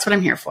 like, that's what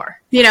I'm here for.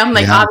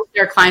 Like, obviously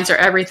our clients are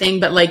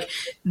everything, but like,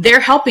 they're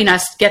helping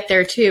us get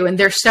there too. And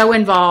they're so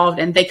involved,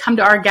 and they come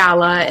to our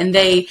gala, and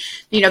they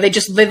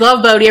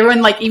love Bodie.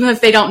 Everyone, like, even if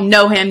they don't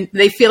know him,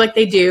 they feel like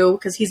they do,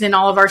 because he's in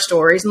all of our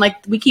stories, and like,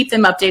 we keep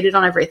them updated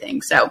on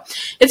everything. So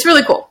it's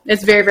really cool.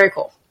 It's very, very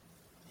cool.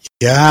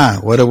 Yeah.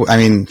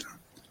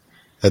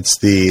 That's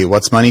the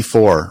what's money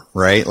for,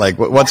 right? Like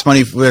what's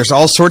money for? There's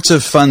all sorts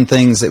of fun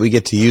things that we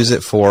get to use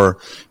it for,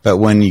 but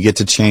when you get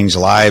to change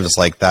lives,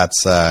 like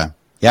that's, the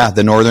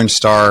Northern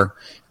Star,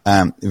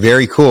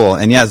 very cool.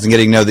 And it's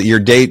getting to know that your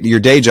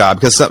day job,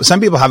 because some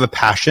people have a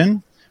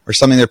passion or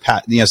something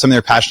something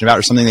they're passionate about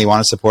or something they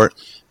want to support.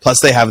 Plus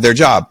they have their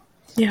job.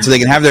 Yeah. So they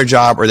can have their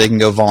job or they can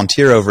go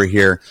volunteer over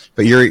here,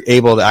 but you're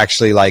able to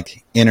actually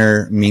like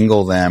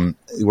intermingle them,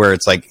 where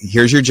it's like,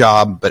 here's your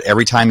job, but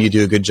every time you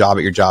do a good job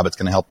at your job, it's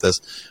going to help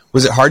this.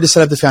 Was it hard to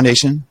set up the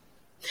foundation?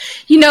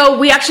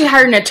 We actually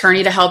hired an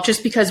attorney to help,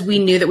 just because we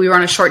knew that we were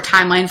on a short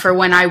timeline for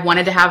when I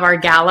wanted to have our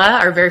gala,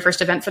 our very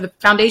first event for the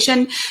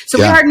foundation. So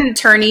we hired an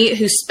attorney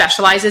who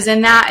specializes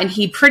in that. And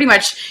he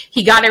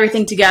got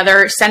everything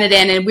together, sent it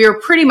in, and we were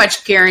pretty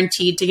much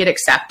guaranteed to get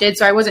accepted.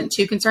 So I wasn't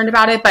too concerned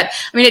about it. But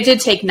it did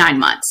take 9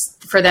 months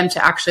for them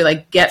to actually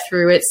like get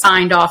through it,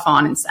 signed off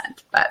on, and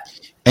sent. But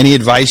any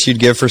advice you'd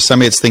give for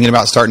somebody that's thinking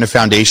about starting a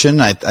foundation,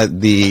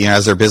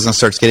 as their business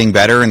starts getting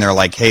better and they're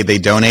like, hey, they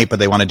donate, but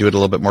they want to do it a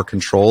little bit more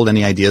controlled?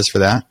 Any ideas for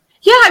that?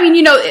 Yeah,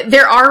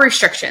 there are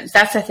restrictions.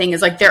 That's the thing,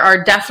 is like, there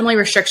are definitely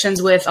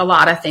restrictions with a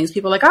lot of things.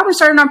 People are like, oh, we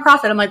started a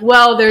nonprofit. I'm like,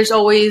 well, there's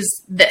always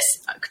this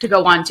to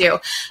go on too.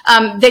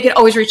 They can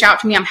always reach out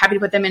to me. I'm happy to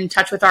put them in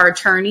touch with our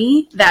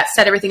attorney that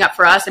set everything up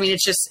for us.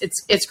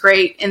 It's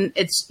great. And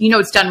it's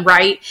done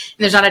right. And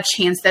there's not a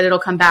chance that it'll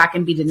come back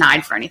and be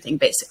denied for anything,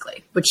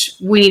 basically, which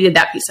we needed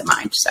that peace of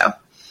mind. So,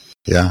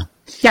 yeah.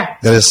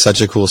 That is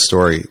such a cool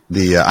story.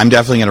 I'm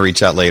definitely going to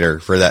reach out later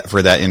for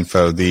that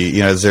info.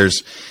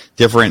 There's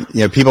different,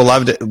 people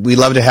we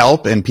love to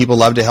help, and people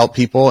love to help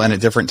people. And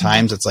at different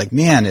times, it's like,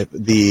 man,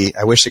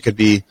 I wish it could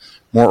be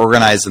more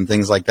organized and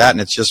things like that.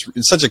 And it's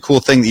such a cool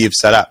thing that you've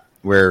set up,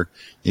 where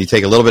you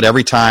take a little bit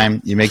every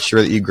time, you make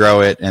sure that you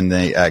grow it, and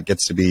it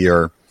gets to be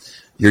your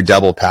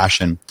double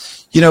passion.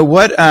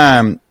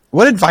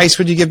 What advice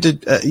would you give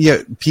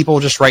to people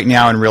just right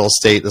now in real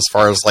estate, as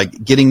far as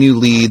like getting new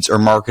leads or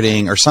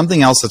marketing or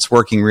something else that's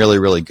working really,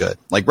 really good?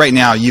 Like right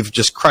now, you've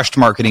just crushed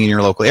marketing in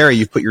your local area.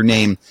 You've put your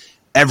name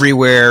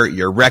everywhere.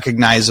 You're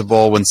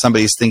recognizable. When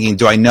somebody's thinking,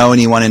 do I know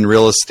anyone in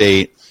real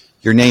estate?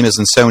 Your name is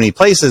in so many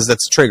places.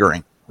 That's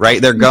triggering, right?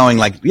 They're going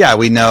like, yeah,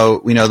 we know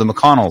the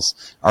McConnells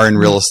are in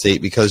real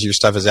estate because your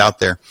stuff is out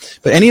there.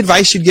 But any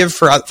advice you'd give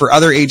for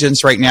other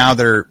agents right now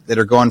that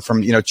are going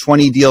from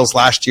 20 deals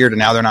last year to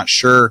now they're not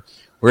sure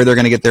where they're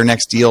going to get their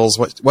next deals?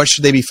 What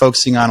should they be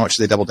focusing on? What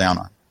should they double down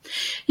on?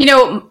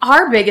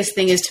 Our biggest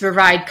thing is to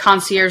provide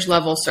concierge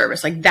level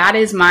service. Like, that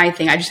is my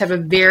thing. I just have a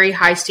very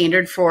high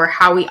standard for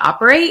how we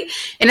operate.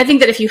 And I think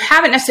that if you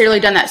haven't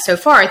necessarily done that so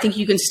far, I think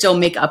you can still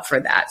make up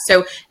for that.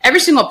 So every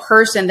single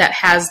person that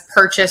has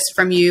purchased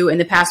from you in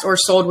the past or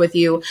sold with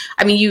you,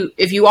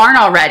 if you aren't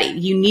already,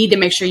 you need to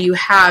make sure you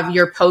have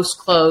your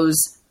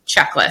post-close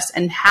checklist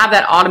and have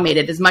that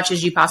automated as much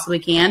as you possibly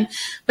can.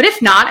 But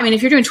if not,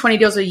 if you're doing 20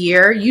 deals a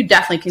year, you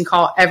definitely can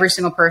call every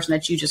single person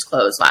that you just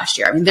closed last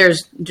year.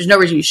 There's no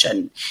reason you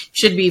shouldn't. You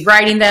should be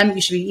writing them.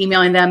 You should be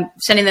emailing them,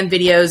 sending them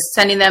videos,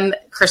 sending them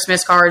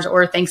Christmas cards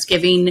or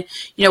Thanksgiving,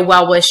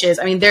 well wishes.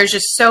 There's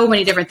just so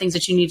many different things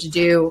that you need to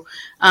do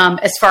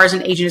as far as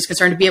an agent is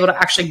concerned, to be able to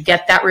actually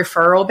get that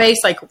referral base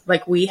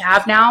like we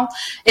have now.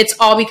 It's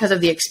all because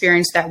of the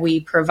experience that we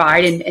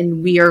provide,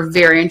 and we are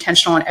very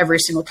intentional on every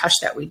single touch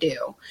that we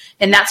do.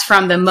 And that's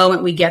from the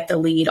moment we get the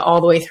lead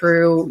all the way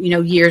through,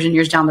 years and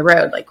years down the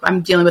road. Like,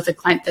 I'm dealing with a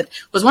client that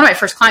was one of my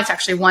first clients,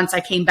 actually, once I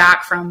came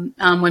back from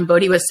when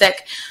Bodie was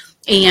sick.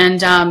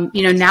 And,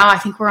 now I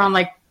think we're on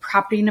like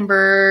property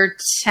number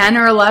 10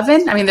 or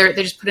 11.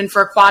 They just put in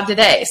for a quad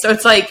today. So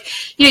it's like,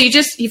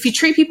 if you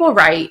treat people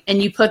right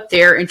and you put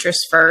their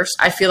interests first,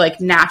 I feel like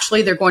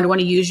naturally they're going to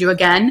want to use you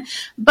again.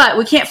 But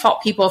we can't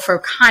fault people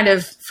for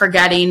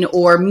forgetting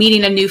or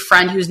meeting a new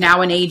friend who's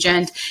now an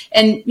agent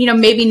and,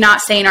 maybe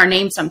not saying our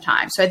name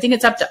sometimes. So I think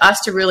it's up to us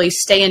to really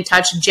stay in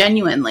touch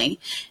genuinely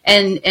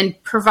and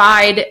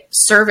provide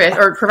service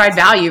or provide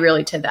value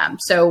really to them.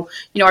 So,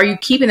 are you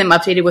keeping them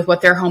updated with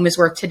what their home is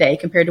worth today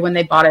compared to when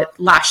they bought it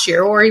last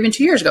year or even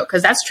 2 years ago?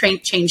 Because that's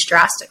changed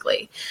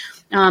drastically.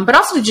 But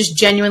also to just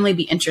genuinely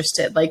be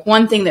interested. Like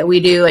one thing that we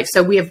do,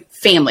 so we have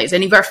families.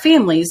 Any of our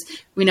families,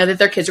 we know that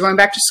their kids are going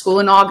back to school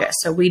in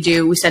August. So we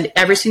send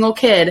every single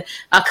kid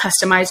a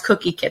customized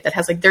cookie kit that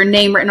has their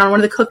name written on one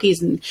of the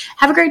cookies and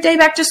have a great day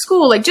back to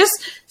school. Just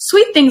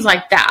sweet things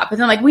like that. But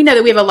then we know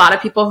that we have a lot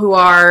of people who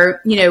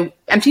are,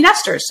 empty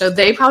nesters. So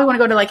they probably want to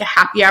go to a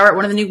happy hour at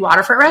one of the new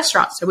waterfront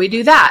restaurants. So we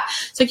do that.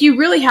 So you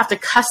really have to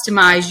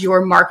customize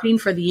your marketing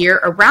for the year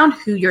around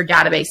who your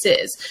database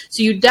is.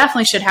 So you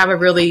definitely should have a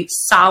really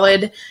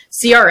solid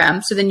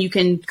CRM. So then you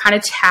can kind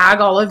of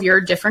tag all of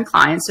your different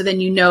clients. So then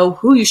you know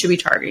who you should be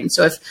targeting.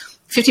 So if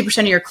 50%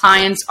 of your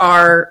clients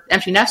are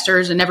empty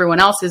nesters and everyone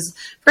else is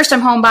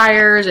first-time home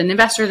buyers and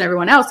investors and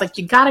everyone else,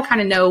 you got to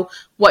kind of know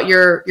what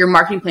your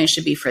marketing plan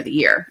should be for the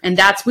year. And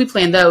we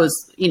planned those,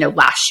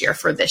 last year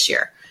for this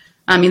year.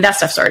 That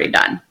stuff's already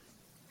done.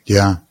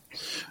 Yeah.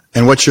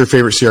 And what's your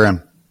favorite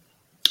CRM?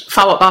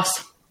 Follow Up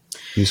Boss.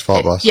 Use Follow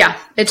Up Boss. Yeah.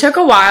 It took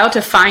a while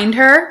to find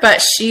her,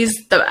 but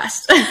she's the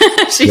best.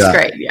 She's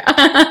great.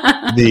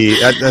 Yeah.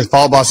 The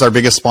Follow Up Boss is our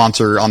biggest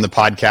sponsor on the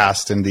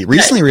podcast. And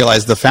recently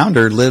realized the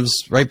founder lives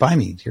right by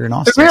me here in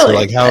Austin.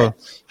 Really? So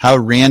how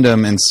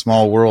random and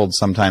small world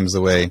sometimes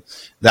the way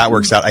that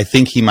works out. I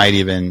think he might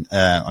even,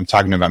 I'm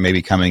talking about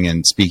maybe coming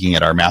and speaking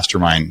at our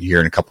mastermind here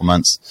in a couple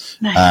months.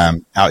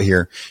 Nice. Out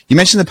here. You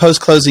mentioned the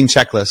post-closing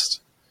checklist.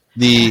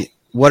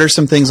 What are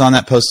some things on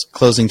that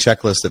post-closing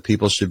checklist that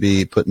people should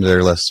be putting to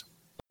their list?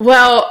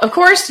 Well, of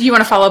course, you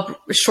want to follow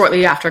up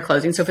shortly after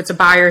closing. So if it's a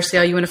buy or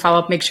sale, you want to follow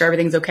up, make sure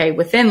everything's okay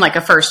within a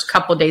first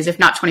couple of days, if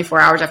not 24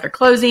 hours after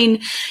closing.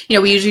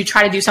 We usually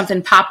try to do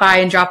something, pop by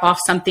and drop off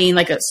something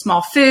like a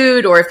small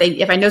food, or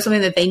if I know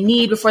something that they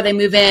need before they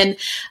move in,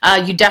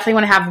 you definitely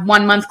want to have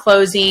 1 month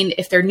closing.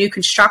 If they're new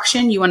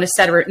construction, you want to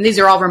set and these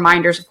are all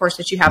reminders, of course,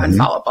 that you have in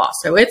Follow Up Boss.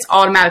 So it's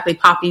automatically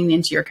popping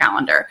into your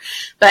calendar.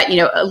 But,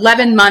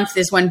 11 months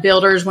is when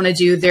builders want to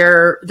do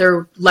their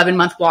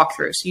 11-month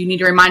walkthrough. So you need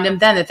to remind them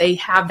then that they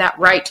have that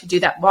right to do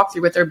that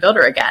walkthrough with their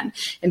builder again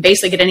and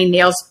basically get any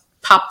nails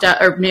popped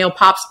up or nail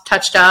pops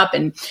touched up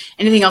and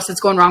anything else that's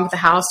going wrong with the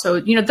house. So,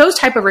 those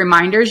type of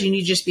reminders you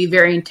need to just be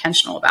very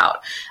intentional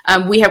about.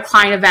 We have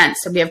client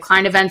events. So we have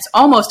client events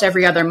almost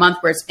every other month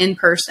where it's in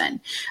person.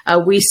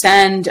 We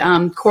send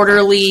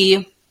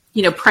quarterly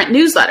print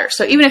newsletter.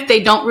 So even if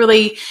they don't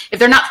really, if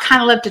they're not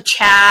kind of love to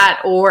chat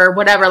or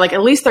whatever,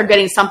 at least they're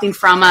getting something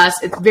from us.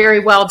 It's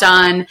very well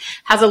done,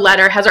 has a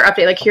letter, has our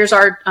update. Here's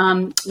our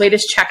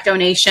latest check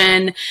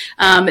donation.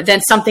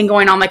 Then something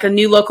going on, a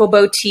new local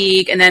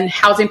boutique, and then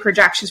housing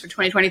projections for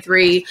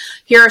 2023.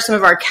 Here are some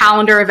of our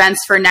calendar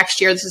events for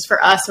next year. This is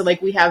for us. So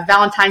we have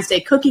Valentine's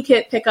Day cookie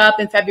kit pickup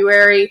in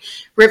February,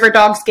 River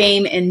Dogs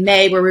game in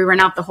May, where we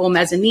rent out the whole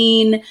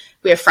mezzanine.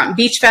 We have Front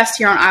Beach Fest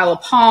here on Isle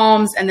of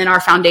Palms, and then our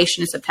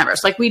foundation in September.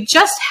 So we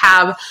just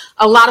have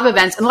a lot of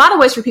events and a lot of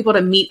ways for people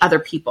to meet other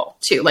people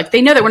too.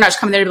 They know that we're not just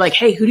coming there to be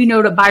hey, who do you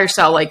know to buy or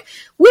sell?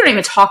 We don't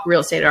even talk real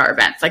estate at our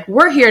events.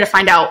 We're here to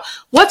find out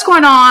what's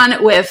going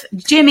on with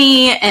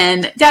Jimmy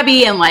and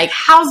Debbie and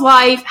how's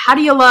life? How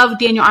do you love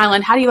Daniel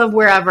Island? How do you love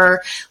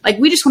wherever?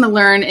 We just want to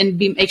learn and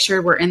make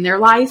sure we're in their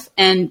life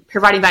and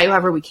providing value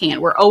however we can.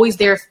 We're always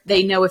there if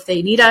they know if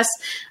they need us,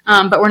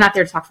 but we're not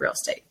there to talk real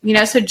estate.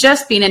 So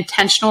just being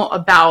intentional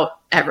about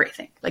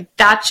everything.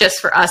 That just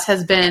for us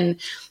has been,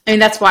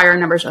 that's why our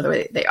numbers are the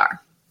way they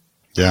are.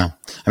 Yeah.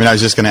 I was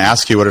just going to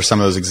ask you, what are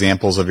some of those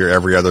examples of your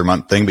every other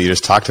month thing, but you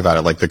just talked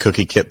about it, the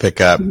cookie kit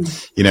pickup,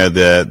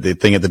 the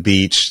thing at the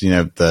beach,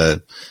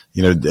 the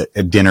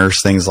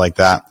dinners, things like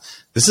that.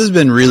 This has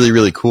been really,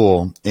 really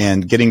cool,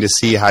 and getting to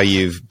see how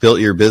you've built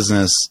your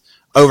business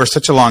over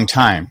such a long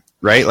time,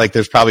 right?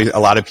 There's probably a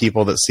lot of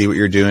people that see what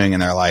you're doing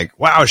and they're like,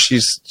 wow,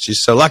 she's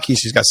so lucky.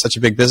 She's got such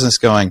a big business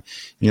going. And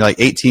you're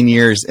 18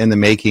 years in the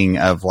making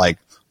of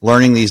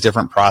learning these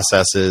different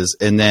processes.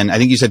 And then I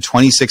think you said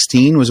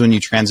 2016 was when you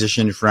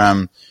transitioned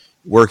from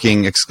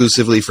working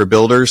exclusively for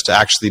builders to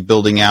actually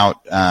building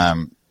out,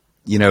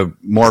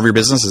 more of your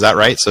business. Is that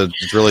right? So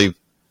it's really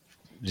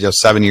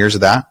 7 years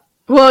of that.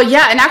 Well,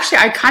 yeah. And actually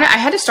I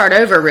had to start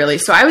over really.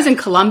 So I was in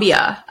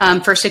Columbia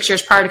for 6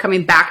 years prior to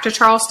coming back to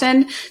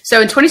Charleston. So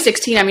in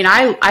 2016,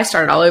 I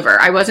started all over.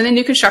 I wasn't in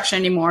new construction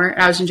anymore.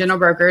 I was in general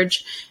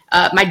brokerage.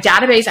 My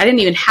database, I didn't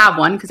even have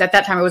one because at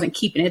that time I wasn't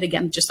keeping it.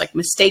 Again, just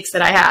mistakes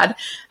that I had.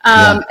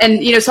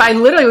 And, so I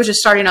literally was just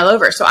starting all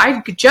over. So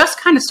I just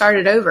kind of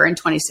started over in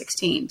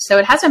 2016. So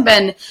it hasn't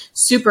been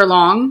super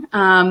long.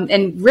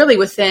 And really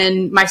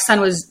my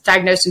son was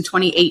diagnosed in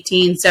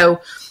 2018.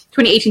 So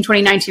 2018,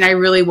 2019, I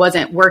really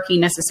wasn't working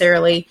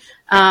necessarily.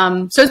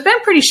 So it's been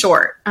pretty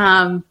short.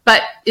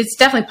 But it's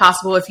definitely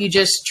possible if you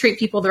just treat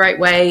people the right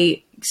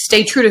way,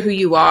 stay true to who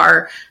you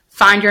are,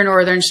 find your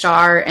Northern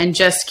Star and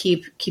just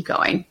keep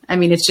going. I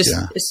mean, it's just,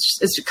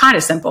 it's kind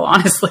of simple,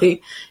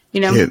 honestly,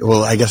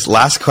 Well, I guess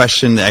last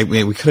question, I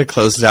mean, we could have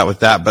closed it out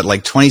with that, but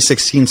like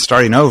 2016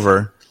 starting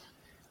over,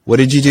 what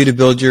did you do to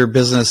build your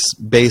business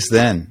base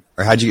then?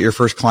 Or how'd you get your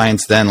first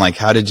clients then? Like,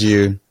 how did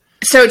you?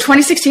 So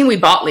 2016, we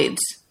bought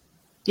leads.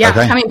 Yeah.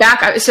 Okay. Coming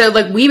back. So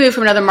like we moved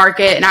from another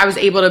market and I was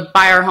able to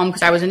buy our home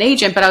because I was an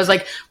agent, but I was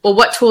like, well,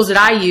 what tools did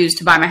I use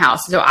to buy my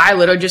house? So I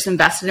literally just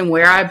invested in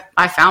where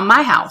I found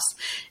my house.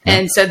 Yeah.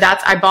 And so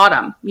I bought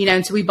them,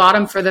 and so we bought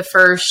them for the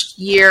first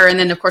year. And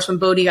then of course, when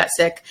Bodie got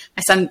sick,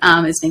 my son,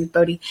 his name is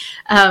Bodie.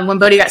 When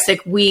Bodie got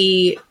sick,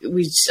 we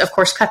of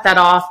course cut that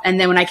off.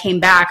 And then when I came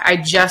back, I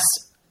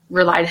just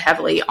relied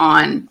heavily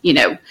on,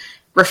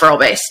 referral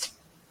based.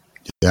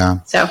 Yeah.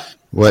 So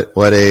what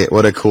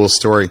a cool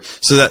story.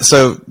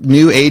 So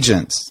new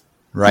agents,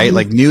 right? Mm-hmm.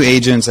 Like new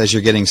agents as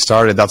you're getting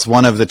started, that's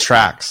one of the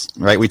tracks,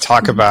 right? We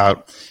talk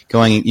about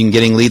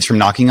getting leads from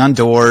knocking on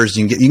doors.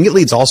 You can get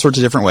leads all sorts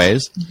of different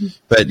ways,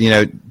 but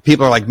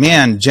people are like,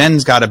 man,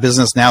 Jen's got a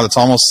business now that's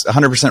almost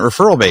 100%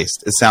 referral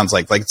based. It sounds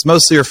like it's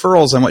mostly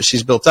referrals on what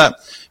she's built up.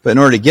 But in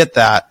order to get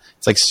that,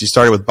 it's like she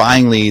started with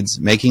buying leads,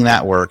 making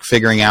that work,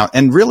 figuring out,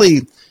 and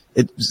really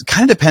it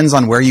kind of depends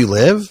on where you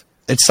live.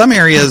 In some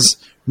areas,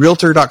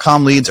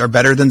 Realtor.com leads are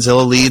better than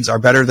Zillow leads, are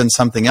better than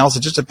something else.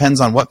 It just depends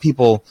on what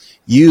people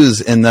use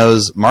in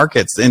those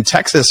markets. In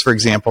Texas, for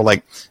example,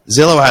 like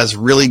Zillow has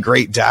really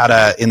great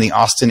data in the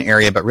Austin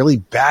area, but really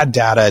bad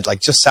data,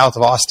 like just south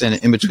of Austin,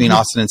 in between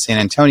Austin and San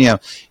Antonio.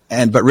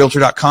 But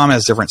Realtor.com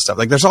has different stuff.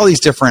 Like there's all these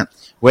different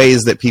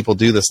ways that people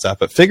do this stuff,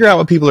 but figure out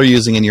what people are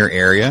using in your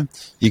area.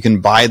 You can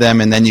buy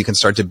them, and then you can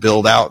start to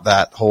build out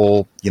that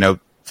whole,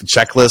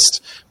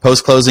 checklist,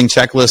 post-closing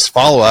checklist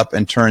follow-up,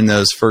 and turn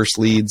those first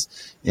leads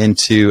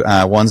into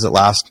ones that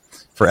last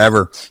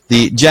forever.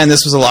 Jen,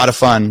 this was a lot of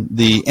fun.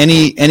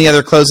 Any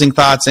other closing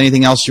thoughts?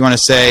 Anything else you want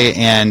to say?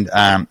 And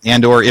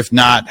or if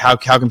not, how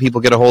can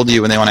people get a hold of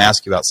you when they want to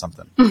ask you about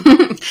something?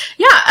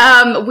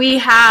 We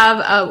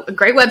have a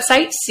great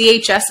website,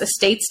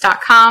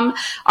 chsestates.com.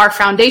 Our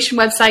foundation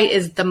website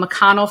is the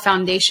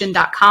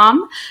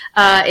McConnellFoundation.com.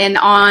 And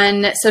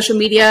on social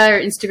media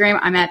or Instagram,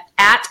 I'm at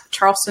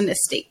Charleston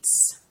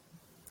Estates.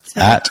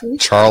 At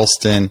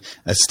Charleston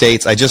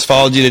Estates. I just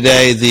followed you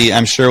today.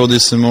 I'm sure we'll do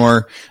some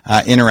more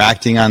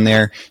interacting on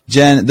there.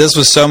 Jen, this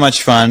was so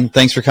much fun.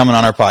 Thanks for coming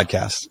on our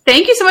podcast.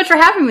 Thank you so much for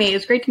having me. It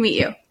was great to meet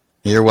you.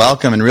 You're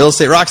welcome. And Real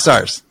Estate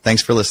Rockstars,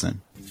 thanks for listening.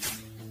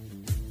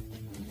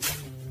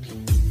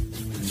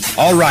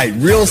 All right,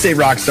 Real Estate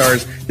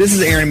Rockstars, this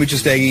is Aaron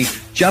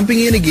Muchastegui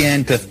jumping in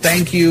again to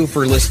thank you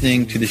for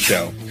listening to the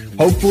show.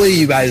 Hopefully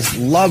you guys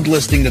loved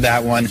listening to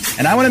that one.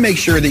 And I want to make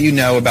sure that you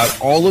know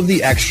about all of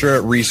the extra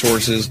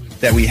resources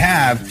that we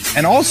have.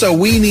 And also,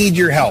 we need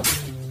your help.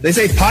 They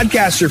say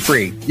podcasts are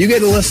free. You get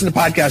to listen to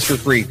podcasts for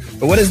free.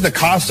 But what is the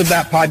cost of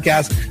that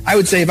podcast? I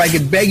would say if I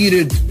could beg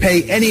you to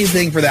pay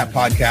anything for that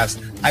podcast,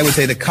 I would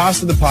say the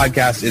cost of the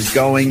podcast is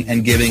going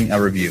and giving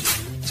a review.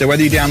 So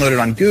whether you download it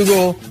on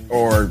Google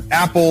or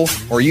Apple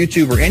or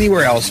YouTube or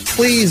anywhere else,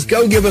 please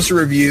go give us a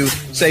review.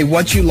 Say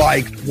what you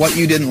liked, what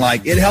you didn't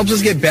like. It helps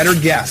us get better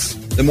guests.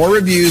 The more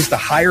reviews, the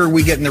higher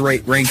we get in the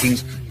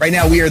rankings. Right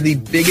now, we are the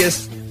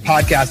biggest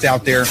podcast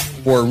out there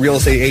for real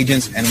estate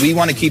agents, and we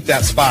want to keep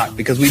that spot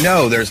because we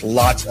know there's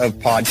lots of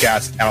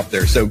podcasts out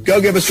there. So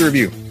go give us a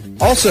review.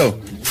 Also,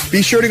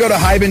 be sure to go to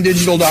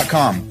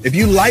hibandigital.com. If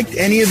you liked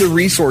any of the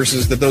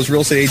resources that those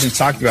real estate agents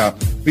talked about,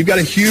 we've got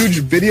a huge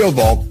video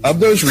vault of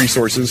those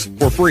resources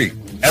for free.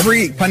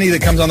 Every penny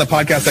that comes on the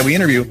podcast that we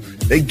interview,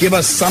 they give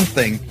us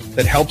something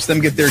that helps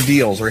them get their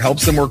deals or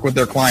helps them work with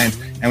their clients,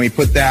 and we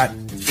put that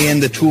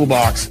in the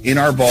toolbox in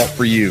our vault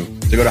for you.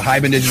 So go to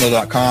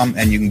hibandigital.com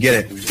and you can get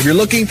it. If you're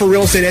looking for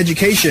real estate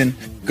education,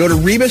 go to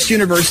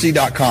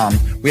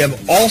rebusuniversity.com. We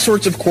have all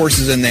sorts of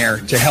courses in there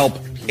to help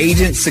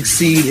agents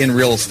succeed in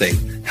real estate.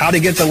 How to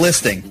get the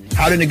listing,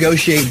 how to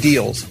negotiate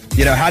deals,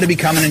 how to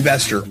become an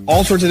investor,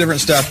 all sorts of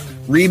different stuff,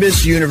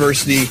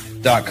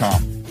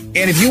 rebusuniversity.com.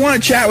 And if you want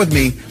to chat with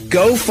me,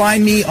 go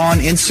find me on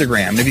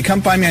Instagram. And if you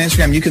come find me on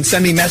Instagram, you can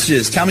send me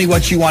messages. Tell me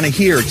what you want to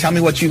hear. Tell me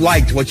what you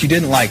liked, what you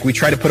didn't like. We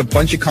try to put a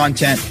bunch of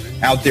content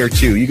out there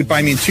too. You can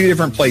find me in two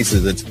different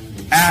places. It's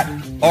at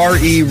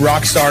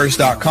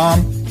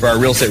rerockstars.com for our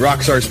Real Estate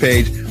Rockstars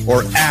page,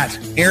 or at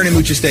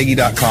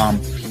aaronandmuchastegui.com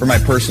for my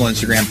personal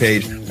Instagram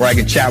page, where I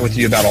can chat with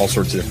you about all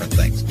sorts of different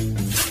things.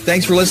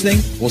 Thanks for listening.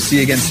 We'll see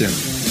you again soon.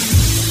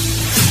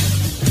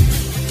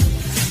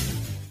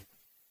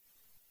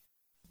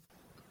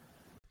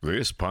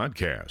 This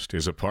podcast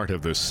is a part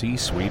of the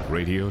C-Suite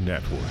Radio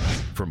Network.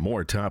 For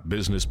more top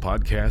business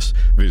podcasts,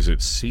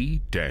 visit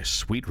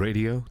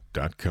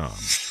c-suiteradio.com.